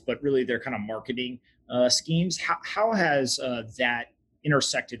some sense, but really they're kind of marketing schemes? How has that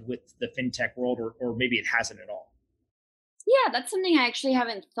intersected with the fintech world, or maybe it hasn't at all? Yeah, that's something I actually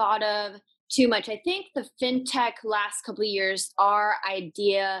haven't thought of too much. I think the fintech last couple of years, our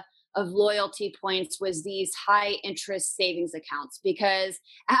idea of loyalty points was these high interest savings accounts because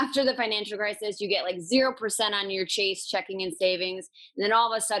after the financial crisis, you get like 0% on your Chase checking and savings. And then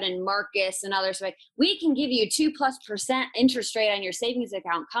all of a sudden, Marcus and others are like, we can give you 2+% interest rate on your savings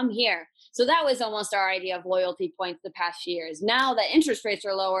account. Come here. So that was almost our idea of loyalty points the past few years. Now that interest rates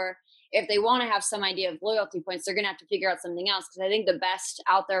are lower, if they want to have some idea of loyalty points, they're going to have to figure out something else. Because I think the best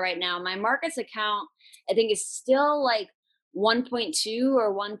out there right now, my Marcus account, I think is still like 1.2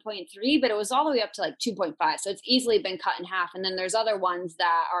 or 1.3, but it was all the way up to like 2.5. So it's easily been cut in half. And then there's other ones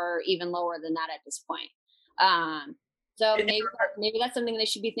that are even lower than that at this point. So maybe that's something they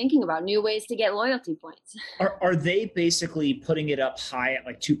should be thinking about, new ways to get loyalty points. Are they basically putting it up high at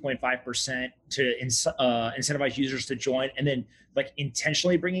like 2.5% to incentivize users to join, and then like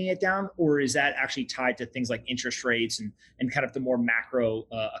intentionally bringing it down? Or is that actually tied to things like interest rates and kind of the more macro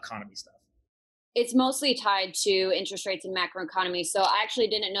economy stuff? It's mostly tied to interest rates and macroeconomy. So I actually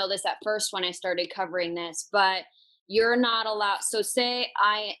didn't know this at first when I started covering this, but you're not allowed. So say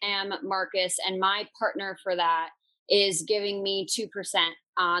I am Marcus and my partner for that is giving me 2%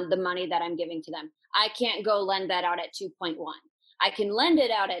 on the money that I'm giving to them. I can't go lend that out at 2.1. I can lend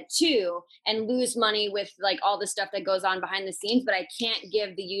it out at 2 and lose money with like all the stuff that goes on behind the scenes, but I can't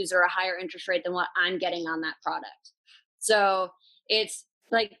give the user a higher interest rate than what I'm getting on that product. So it's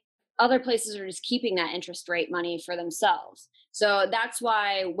like other places are just keeping that interest rate money for themselves. So that's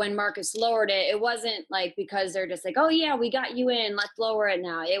why when Marcus lowered it, it wasn't like because they're just like, oh yeah, we got you in, let's lower it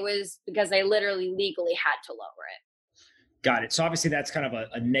now. It was because they literally legally had to lower it. Got it. So obviously that's kind of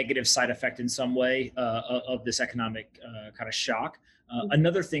a negative side effect in some way of this economic kind of shock.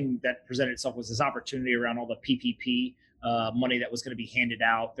 Another thing that presented itself was this opportunity around all the PPP money that was going to be handed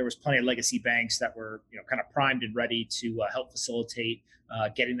out. There was plenty of legacy banks that were, kind of primed and ready to help facilitate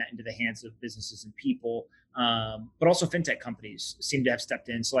getting that into the hands of businesses and people. But also fintech companies seem to have stepped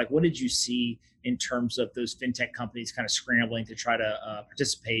in. So like, what did you see in terms of those fintech companies kind of scrambling to try to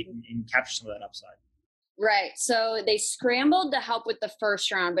participate and capture some of that upside? Right. So they scrambled to help with the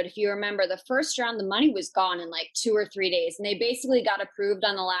first round. But if you remember, the first round, the money was gone in like 2 or 3 days. And they basically got approved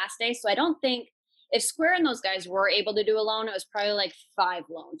on the last day. So I don't think if Square and those guys were able to do a loan, it was probably like 5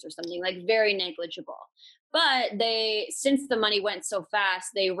 loans or something, like very negligible. But since the money went so fast,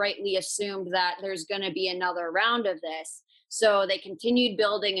 they rightly assumed that there's going to be another round of this. So they continued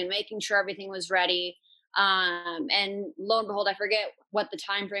building and making sure everything was ready. And lo and behold, I forget what the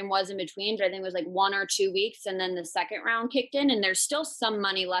time frame was in between, but I think it was like 1 or 2 weeks, and then the second round kicked in, and there's still some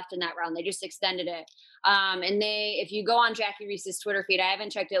money left in that round. They just extended it. If you go on Jackie Reese's Twitter feed, I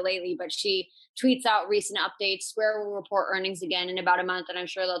haven't checked it lately, but she tweets out recent updates. Square will report earnings again in about a month, and I'm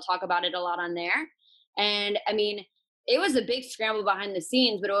sure they'll talk about it a lot on there. And I mean, it was a big scramble behind the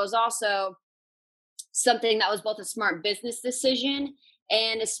scenes, but it was also something that was both a smart business decision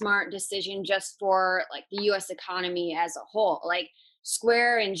and a smart decision just for like the US economy as a whole. Like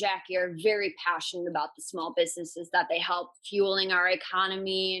Square and Jackie are very passionate about the small businesses that they help fueling our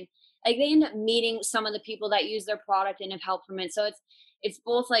economy. And like they end up meeting some of the people that use their product and have helped from it. So it's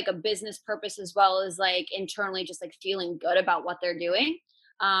both like a business purpose as well as like internally just like feeling good about what they're doing.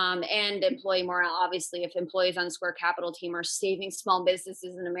 And employee morale. Obviously, if employees on the Square Capital team are saving small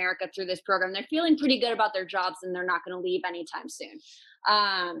businesses in America through this program, they're feeling pretty good about their jobs and they're not going to leave anytime soon.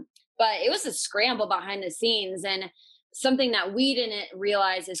 But it was a scramble behind the scenes. And something that we didn't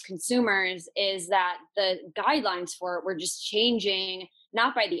realize as consumers is that the guidelines for it were just changing,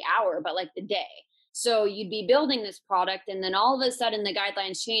 not by the hour, but like the day. So you'd be building this product and then all of a sudden the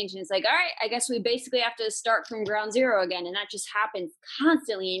guidelines change and it's like, all right, I guess we basically have to start from ground zero again. And that just happens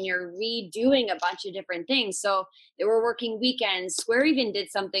constantly and you're redoing a bunch of different things. So they were working weekends. Square even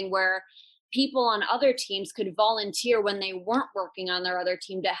did something where people on other teams could volunteer when they weren't working on their other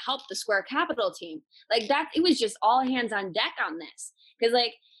team to help the Square Capital team. Like that, it was just all hands on deck on this. Because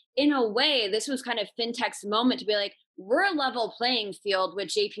like, in a way, this was kind of FinTech's moment to be like, we're a level playing field with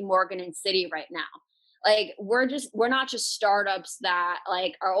JP Morgan and Citi right now. Like we're not just startups that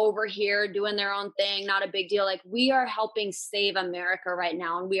like are over here doing their own thing, not a big deal. Like we are helping save America right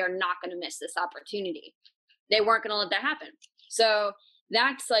now, and we are not going to miss this opportunity. They weren't going to let that happen. So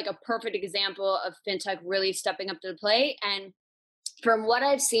that's like a perfect example of FinTech really stepping up to the plate. And from what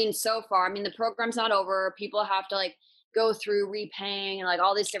I've seen so far, I mean, the program's not over. People have to like go through repaying and like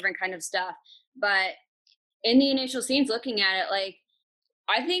all this different kind of stuff. But in the initial scenes, looking at it, like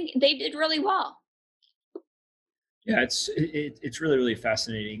I think they did really well. Yeah, it's really, really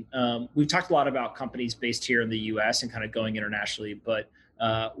fascinating. We've talked a lot about companies based here in the U.S. and kind of going internationally, but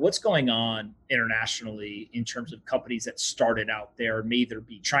what's going on internationally in terms of companies that started out there, may either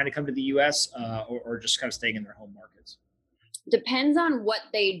be trying to come to the U.S. Or just kind of staying in their home markets? Depends on what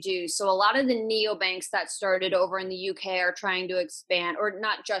they do. So a lot of the neobanks that started over in the UK are trying to expand, or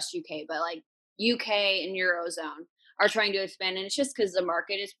not just UK, but like UK and Eurozone are trying to expand. And it's just because the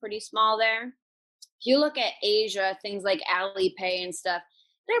market is pretty small there. If you look at Asia, things like Alipay and stuff,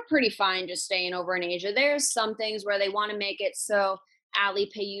 they're pretty fine just staying over in Asia. There's some things where they want to make it so Alipay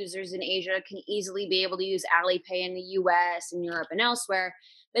users in Asia can easily be able to use Alipay in the US and Europe and elsewhere,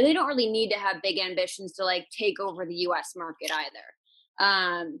 but they don't really need to have big ambitions to like take over the US market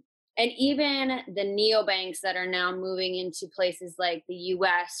either. And even the neobanks that are now moving into places like the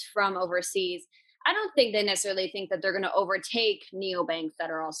US from overseas, I don't think they necessarily think that they're going to overtake neobanks that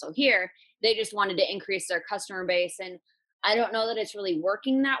are also here. They just wanted to increase their customer base. And I don't know that it's really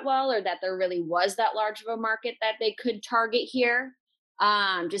working that well, or that there really was that large of a market that they could target here.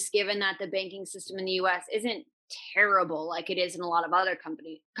 Just given that the banking system in the US isn't terrible like it is in a lot of other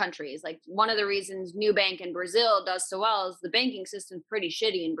countries. Like one of the reasons Nubank in Brazil does so well is the banking system's pretty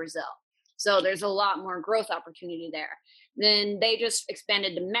shitty in Brazil. So there's a lot more growth opportunity there. Then they just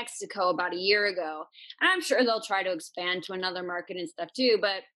expanded to Mexico about a year ago. And I'm sure they'll try to expand to another market and stuff too.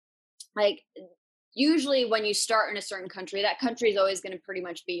 But like usually when you start in a certain country, that country is always going to pretty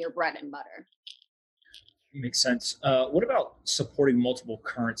much be your bread and butter. Makes sense. What about supporting multiple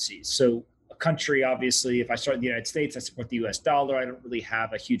currencies? So a country, obviously, if I start in the United States, I support the US dollar. I don't really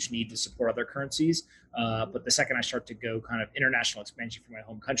have a huge need to support other currencies. But the second I start to go kind of international expansion for my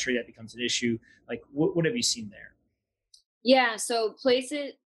home country, that becomes an issue. Like what have you seen there? Yeah, so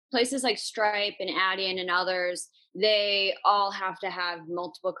places like Stripe and Adyen and others, they all have to have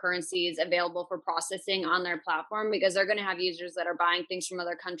multiple currencies available for processing on their platform, because they're going to have users that are buying things from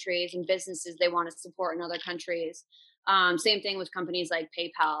other countries and businesses they want to support in other countries. Same thing with companies like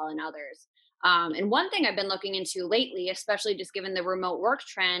PayPal and others. And one thing I've been looking into lately, especially just given the remote work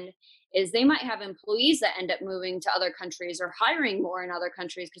trend, is they might have employees that end up moving to other countries or hiring more in other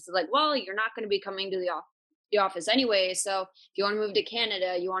countries, because they're like, well, you're not going to be coming to the office anyway. So if you want to move to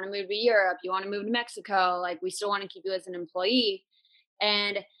Canada, you want to move to Europe, you want to move to Mexico, like we still want to keep you as an employee.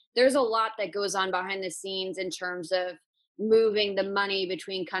 And there's a lot that goes on behind the scenes in terms of moving the money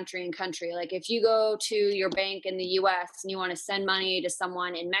between country and country. Like if you go to your bank in the US and you want to send money to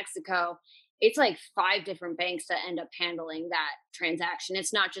someone in Mexico, it's like 5 different banks that end up handling that transaction.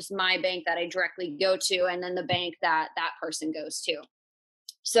 It's not just my bank that I directly go to and then the bank that that person goes to.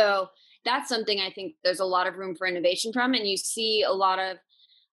 So that's something I think there's a lot of room for innovation from. And you see a lot of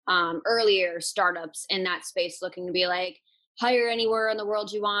earlier startups in that space looking to be like, hire anywhere in the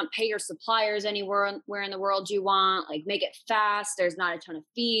world you want, pay your suppliers anywhere in the world you want, like make it fast. There's not a ton of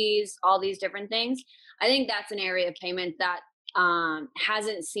fees, all these different things. I think that's an area of payment that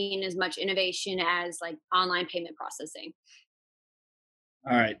hasn't seen as much innovation as like online payment processing.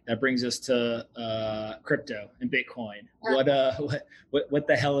 All right, that brings us to crypto and Bitcoin. What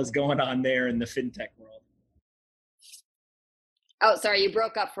the hell is going on there in the fintech world? Oh, sorry, you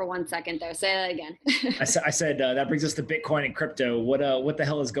broke up for 1 second there. Say that again. I said that brings us to Bitcoin and crypto. What the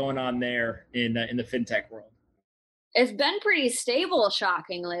hell is going on there in the fintech world? It's been pretty stable,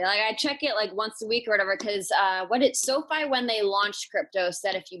 shockingly. Like I check it like once a week or whatever, because SoFi, when they launched crypto,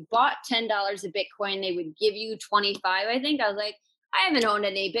 said if you bought $10 of Bitcoin, they would give you 25. I think I was like, I haven't owned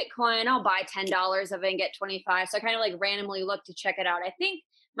any Bitcoin. I'll buy $10 of it and get 25. So I kind of like randomly looked to check it out. I think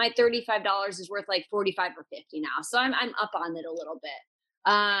my $35 is worth like 45 or 50 now. So I'm up on it a little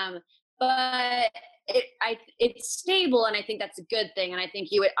bit. But it's stable, and I think that's a good thing. And I think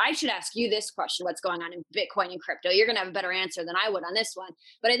I should ask you this question: what's going on in Bitcoin and crypto? You're going to have a better answer than I would on this one.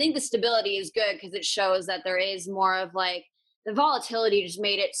 But I think the stability is good because it shows that there is more of like the volatility just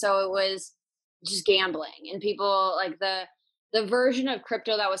made it so it was just gambling, and people like the version of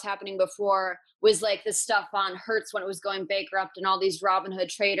crypto that was happening before was like the stuff on Hertz when it was going bankrupt, and all these Robinhood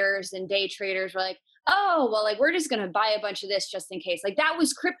traders and day traders were like, oh, well, like we're just going to buy a bunch of this just in case. Like that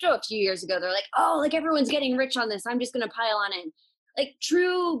was crypto a few years ago. They're like, oh, like everyone's getting rich on this. I'm just going to pile on in. Like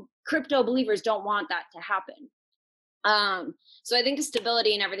true crypto believers don't want that to happen. So I think the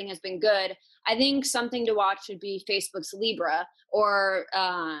stability and everything has been good. I think something to watch would be Facebook's Libra, or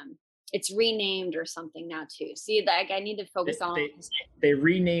it's renamed or something now too. See, like I need to focus on. They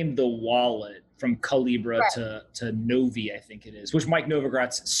renamed the wallet from Calibra Right. to Novi, I think it is, which Mike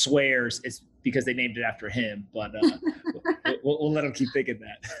Novogratz swears is because they named it after him. But we'll let him keep thinking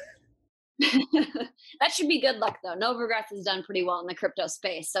that. That should be good luck though. Novogratz has done pretty well in the crypto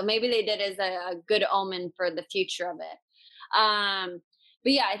space, so maybe they did as a good omen for the future of it.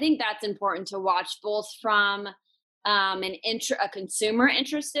 But yeah, I think that's important to watch, both from a consumer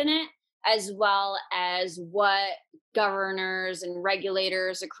interest in it, as well as what governors and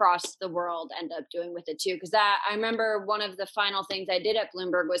regulators across the world end up doing with it too. Because that, I remember one of the final things I did at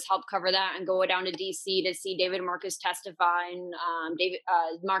Bloomberg was help cover that and go down to DC to see David Marcus testify and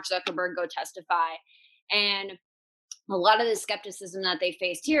Mark Zuckerberg go testify. And a lot of the skepticism that they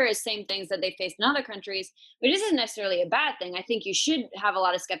faced here is same things that they faced in other countries, which isn't necessarily a bad thing. I think you should have a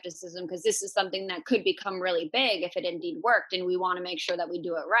lot of skepticism because this is something that could become really big if it indeed worked, and we want to make sure that we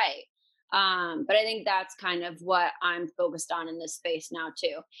do it right. But I think that's kind of what I'm focused on in this space now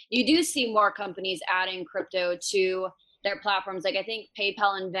too. You do see more companies adding crypto to their platforms. Like I think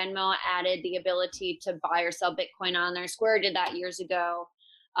PayPal and Venmo added the ability to buy or sell Bitcoin on there. Square did that years ago.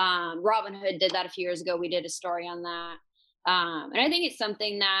 Robinhood did that a few years ago. We did a story on that. And I think it's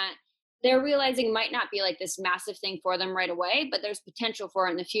something that they're realizing might not be like this massive thing for them right away, but there's potential for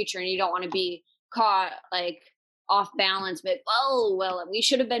it in the future. And you don't want to be caught like off balance, but oh, well, we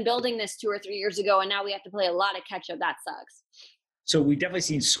should have been building this 2 or 3 years ago. And now we have to play a lot of catch up. That sucks. So we've definitely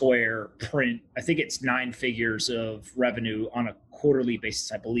seen Square print, I think it's 9 figures of revenue on a quarterly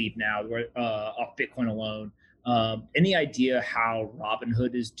basis, I believe now, off Bitcoin alone. Any idea how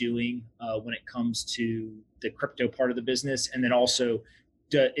Robinhood is doing when it comes to the crypto part of the business? And then also,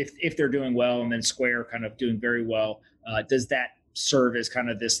 if they're doing well and then Square kind of doing very well, does that serve as kind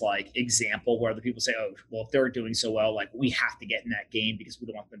of this like example where the people say, oh, well, if they're doing so well, like we have to get in that game because we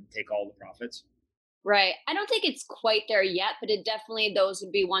don't want them to take all the profits? Right. I don't think it's quite there yet, but it definitely, those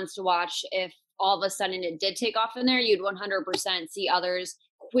would be ones to watch. If all of a sudden it did take off in there, you'd 100% see others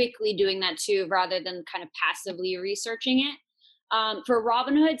quickly doing that too, rather than kind of passively researching it. For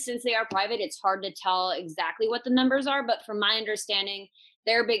Robinhood, since they are private, it's hard to tell exactly what the numbers are. But from my understanding,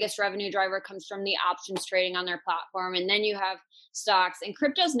 their biggest revenue driver comes from the options trading on their platform. And then you have stocks, and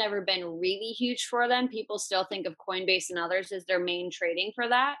crypto's never been really huge for them. People still think of Coinbase and others as their main trading for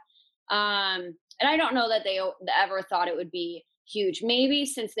that. And I don't know that they ever thought it would be huge. Maybe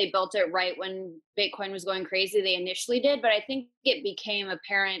since they built it right when Bitcoin was going crazy, they initially did. But I think it became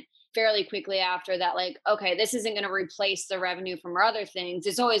apparent fairly quickly after that, like, okay, this isn't going to replace the revenue from our other things.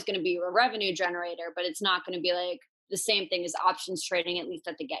 It's always going to be a revenue generator, but it's not going to be like the same thing as options trading, at least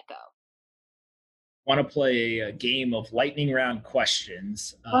at the get go. Want to play a game of lightning round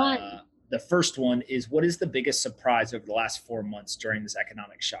questions. The first one is, what is the biggest surprise over the last 4 months during this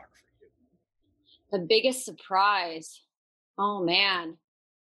economic shock for you? The biggest surprise. Oh man.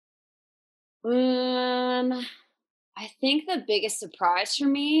 I think the biggest surprise for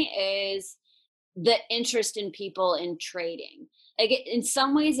me is the interest in people in trading. Like in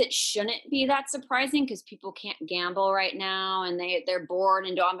some ways it shouldn't be that surprising because people can't gamble right now and they're bored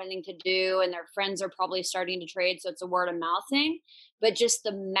and don't have anything to do and their friends are probably starting to trade, so it's a word of mouth thing. But just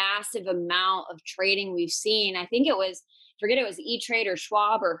the massive amount of trading we've seen, I think it was, forget it was E-Trade or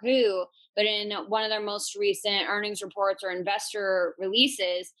Schwab or who, but in one of their most recent earnings reports or investor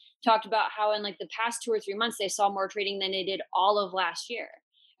releases, talked about how in like the past 2 or 3 months they saw more trading than they did all of last year.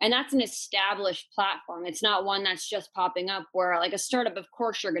 And that's an established platform. It's not one that's just popping up where like a startup, of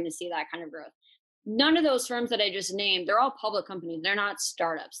course you're going to see that kind of growth. None of those firms that I just named, they're all public companies. They're not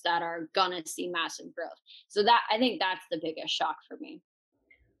startups that are going to see massive growth. So that, I think that's the biggest shock for me.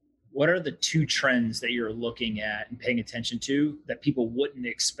 What are the 2 trends that you're looking at and paying attention to that people wouldn't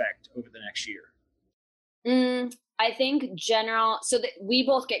expect over the next year? I think general, so that we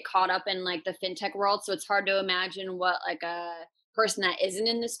both get caught up in like the fintech world. So it's hard to imagine what like a person that isn't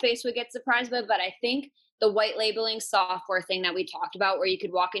in this space would get surprised by. But I think the white labeling software thing that we talked about, where you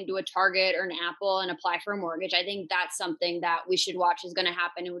could walk into a Target or an Apple and apply for a mortgage, I think that's something that we should watch is going to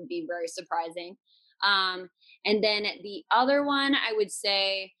happen. It would be very surprising. And then the other one I would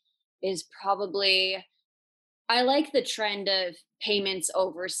say is probably, I like the trend of payments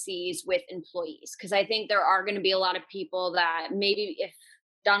overseas with employees, because I think there are going to be a lot of people that maybe if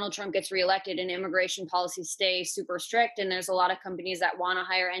Donald Trump gets reelected and immigration policies stay super strict, and there's a lot of companies that want to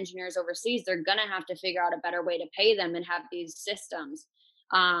hire engineers overseas, they're going to have to figure out a better way to pay them and have these systems.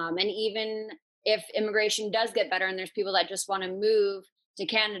 And even if immigration does get better and there's people that just want to move to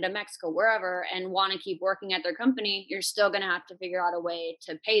Canada, Mexico, wherever, and want to keep working at their company, you're still going to have to figure out a way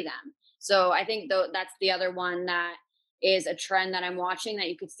to pay them. So I think that's the other one that is a trend that I'm watching that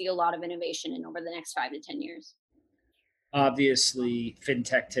you could see a lot of innovation in over the next 5 to 10 years. Obviously,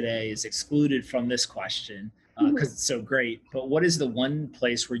 FinTech today is excluded from this question because it's so great. But what is the one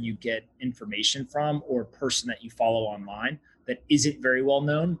place where you get information from or person that you follow online that isn't very well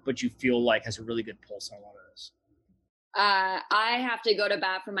known, but you feel like has a really good pulse on a lot of this? I have to go to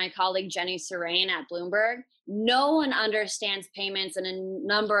bat for my colleague, Jenny Serrain at Bloomberg. No one understands payments in a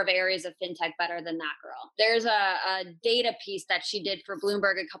number of areas of FinTech better than that girl. There's a data piece that she did for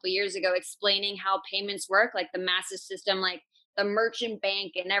Bloomberg a couple years ago explaining how payments work, like the massive system, like the merchant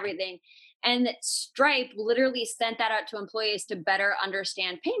bank and everything. And that Stripe literally sent that out to employees to better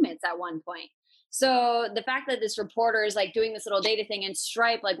understand payments at one point. So the fact that this reporter is like doing this little data thing, and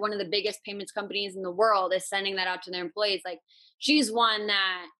Stripe, like one of the biggest payments companies in the world, is sending that out to their employees, like she's one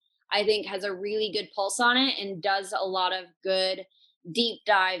that I think has a really good pulse on it and does a lot of good deep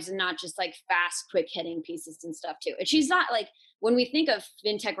dives and not just like fast, quick hitting pieces and stuff too. And she's not like, when we think of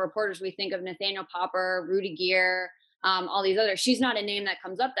FinTech reporters, we think of Nathaniel Popper, Rudy Gear, all these others. She's not a name that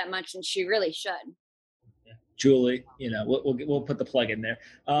comes up that much, and she really should. Julie, we'll put the plug in there.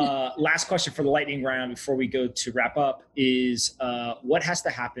 Last question for the lightning round before we go to wrap up is what has to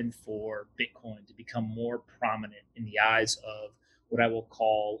happen for Bitcoin to become more prominent in the eyes of what I will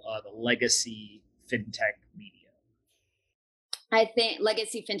call the legacy FinTech media? I think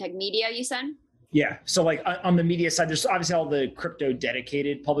legacy FinTech media, you said? Yeah. So like on the media side, there's obviously all the crypto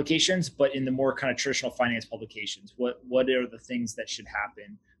dedicated publications, but in the more kind of traditional finance publications, what are the things that should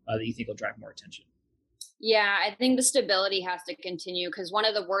happen that you think will drive more attention? Yeah, I think the stability has to continue, because one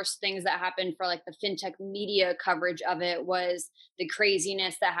of the worst things that happened for like the FinTech media coverage of it was the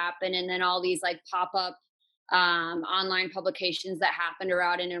craziness that happened. And then all these like pop-up online publications that happened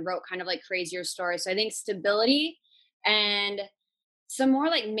around and wrote kind of like crazier stories. So I think stability and some more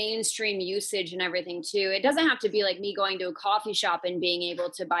like mainstream usage and everything too. It doesn't have to be like me going to a coffee shop and being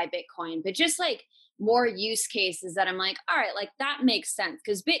able to buy Bitcoin, but just like more use cases that I'm like, all right, like that makes sense.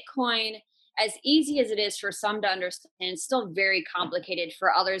 Because Bitcoin, as easy as it is for some to understand, it's still very complicated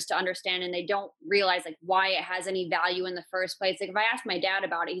for others to understand, and they don't realize like why it has any value in the first place. Like if I ask my dad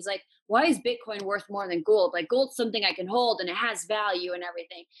about it, he's like, why is Bitcoin worth more than gold? Like gold's something I can hold and it has value and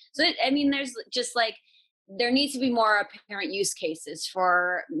everything. So there's just like, there needs to be more apparent use cases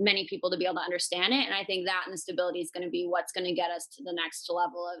for many people to be able to understand it. And I think that and the stability is going to be what's going to get us to the next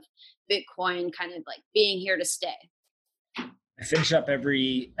level of Bitcoin kind of like being here to stay. I finish up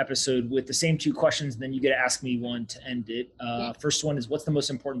every episode with the same two questions, and then you get to ask me one to end it. First one is, what's the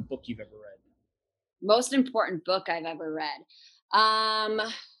most important book you've ever read? Most important book I've ever read?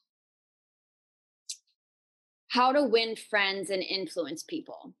 How to Win Friends and Influence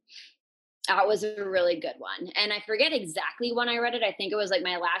People. That was a really good one. And I forget exactly when I read it. I think it was like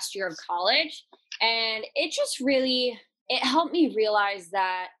my last year of college. And it just really, it helped me realize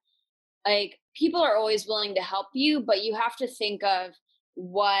that like people are always willing to help you, but you have to think of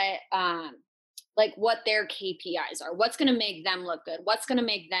what their KPIs are, what's going to make them look good, what's going to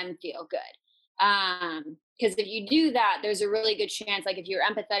make them feel good. Because if you do that, there's a really good chance, like if you're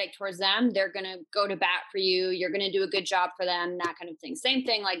empathetic towards them, they're going to go to bat for you. You're going to do a good job for them, that kind of thing. Same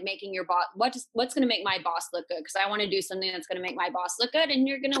thing, like making your boss, what's going to make my boss look good? Because I want to do something that's going to make my boss look good, and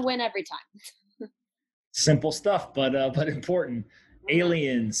you're going to win every time. Simple stuff, but important.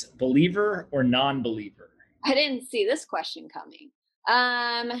 Aliens, believer or non-believer? I didn't see this question coming.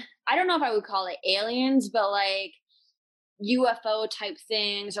 I don't know if I would call it aliens, but like UFO type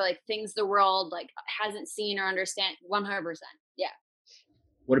things, or like things the world like hasn't seen or understand. 100%. Yeah.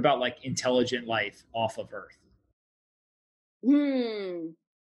 What about like intelligent life off of Earth? In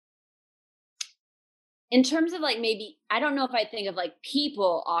terms of like, maybe, I don't know if I think of like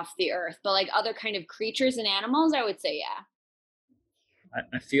people off the Earth, but like other kind of creatures and animals, I would say, yeah.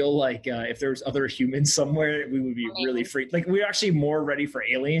 I feel like if there was other humans somewhere, we would be really freaked. Like we're actually more ready for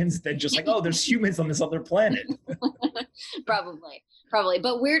aliens than just like, oh, there's humans on this other planet. Probably.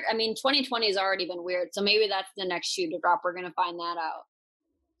 But weird. I mean, 2020 has already been weird. So maybe that's the next shoe to drop. We're going to find that out.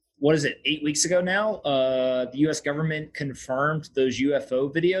 What is it? 8 weeks ago now, the U.S. government confirmed those UFO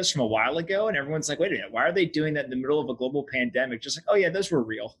videos from a while ago. And everyone's like, wait a minute, why are they doing that in the middle of a global pandemic? Just like, oh yeah, those were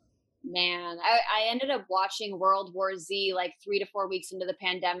real. Man, I ended up watching World War Z like 3 to 4 weeks into the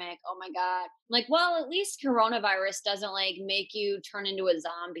pandemic. Oh my God. I'm like, well, at least coronavirus doesn't like make you turn into a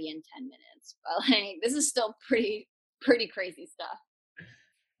zombie in 10 minutes. But like, this is still pretty crazy stuff.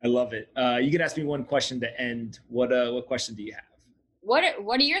 I love it. You could ask me one question to end. What question do you have? What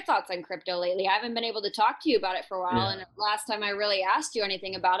are your thoughts on crypto lately? I haven't been able to talk to you about it for a while. Yeah. And last time I really asked you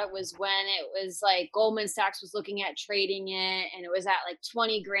anything about it was when it was like Goldman Sachs was looking at trading it and it was at like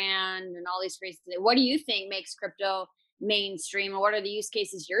 20 grand and all these crazy things. What do you think makes crypto mainstream, and what are the use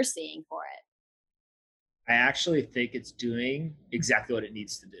cases you're seeing for it? I actually think it's doing exactly what it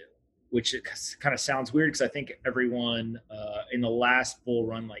needs to do, which it kind of sounds weird because I think everyone in the last bull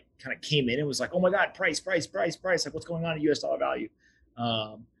run like kind of came in and was like, oh my God, price, like what's going on in US dollar value?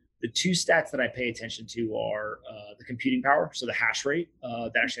 The two stats that I pay attention to are the computing power. So the hash rate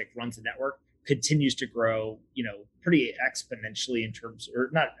that actually like runs the network continues to grow, pretty exponentially in terms, or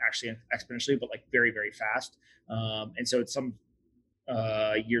not actually exponentially, but like very, very fast. And so it's some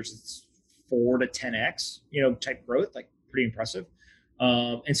years it's 4 to 10x, type growth, like pretty impressive.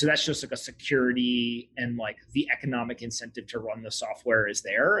 And so that's just like a security and like the economic incentive to run the software is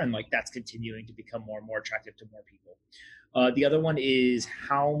there. And like that's continuing to become more and more attractive to more people. The other one is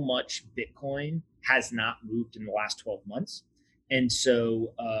how much Bitcoin has not moved in the last 12 months. And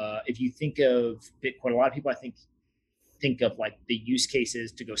so if you think of Bitcoin, a lot of people, I think of like the use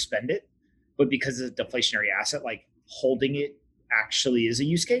cases to go spend it, but because it's a deflationary asset, like holding it actually is a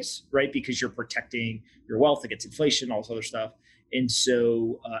use case, right? Because you're protecting your wealth against inflation, all this other stuff. And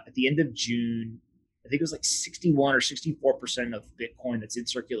so at the end of June, I think it was like 61 or 64% of Bitcoin that's in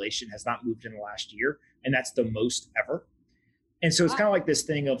circulation has not moved in the last year. And that's the most ever. And so it's kind of like this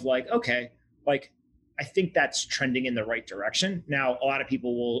thing of like, okay, like I think that's trending in the right direction. Now, a lot of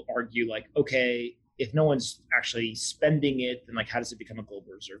people will argue like, okay, if no one's actually spending it, then like, how does it become a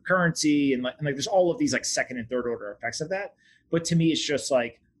global reserve currency? And like there's all of these like second and third order effects of that. But to me, it's just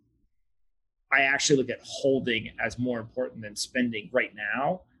like, I actually look at holding as more important than spending right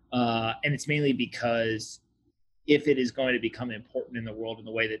now. And it's mainly because if it is going to become important in the world in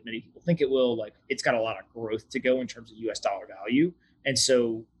the way that many people think it will, like it's got a lot of growth to go in terms of US dollar value. And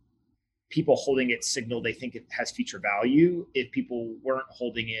so people holding it signal they think it has future value. If people weren't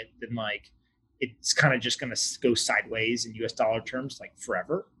holding it, then like it's kind of just going to go sideways in US dollar terms, like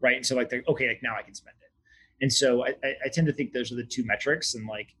forever. Right. And so like, okay, like now I can spend it. And so I tend to think those are the two metrics. And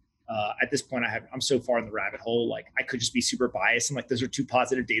like, at this point, I'm so far in the rabbit hole, like I could just be super biased and like those are two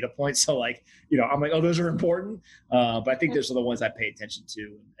positive data points. So like, I'm like, oh, those are important. But I think those are the ones I pay attention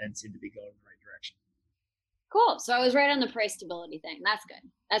to and seem to be going in the right direction. Cool. So I was right on the price stability thing. That's good.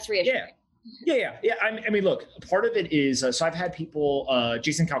 That's reassuring. Yeah. I mean, look, part of it is, so I've had people,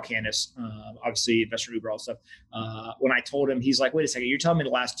 Jason Calacanis, obviously investor Uber, all stuff. When I told him, he's like, wait a second, you're telling me the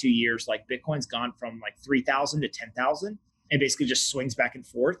last 2 years, like Bitcoin's gone from like 3,000 to 10,000 and basically just swings back and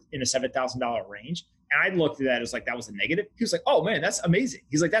forth in a $7,000 range. And I looked at that as like, that was a negative. He was like, oh man, that's amazing.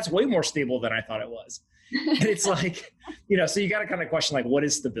 He's like, that's way more stable than I thought it was. And it's like, so you got to kind of question like, what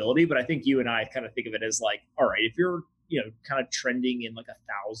is stability? But I think you and I kind of think of it as like, all right, if you're, kind of trending in like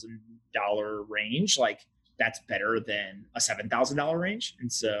 $1,000 range, like that's better than a $7,000 range.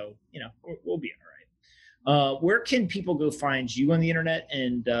 And so, we'll be all right. Where can people go find you on the internet,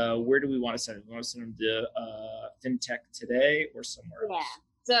 and where do we want to send them? We want to send them to FinTech Today or somewhere else?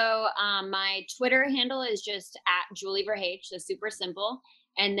 So my Twitter handle is just at Julie VerHage, so super simple.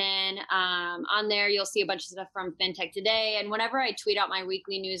 And then on there, you'll see a bunch of stuff from FinTech Today. And whenever I tweet out my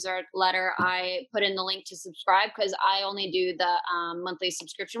weekly newsletter, I put in the link to subscribe because I only do the monthly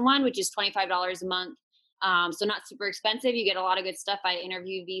subscription one, which is $25 a month. So not super expensive. You get a lot of good stuff. I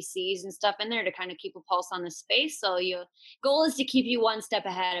interview VCs and stuff in there to kind of keep a pulse on the space. So your goal is to keep you one step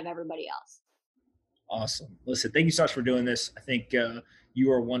ahead of everybody else. Awesome. Listen, thank you so much for doing this. I think you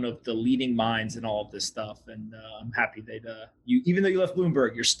are one of the leading minds in all of this stuff. And I'm happy that you, even though you left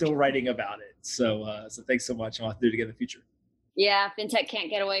Bloomberg, you're still writing about it. So thanks so much. I'll have to do it again in the future. Yeah, FinTech can't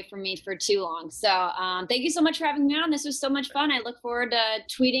get away from me for too long. So thank you so much for having me on. This was so much fun. I look forward to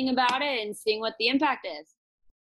tweeting about it and seeing what the impact is.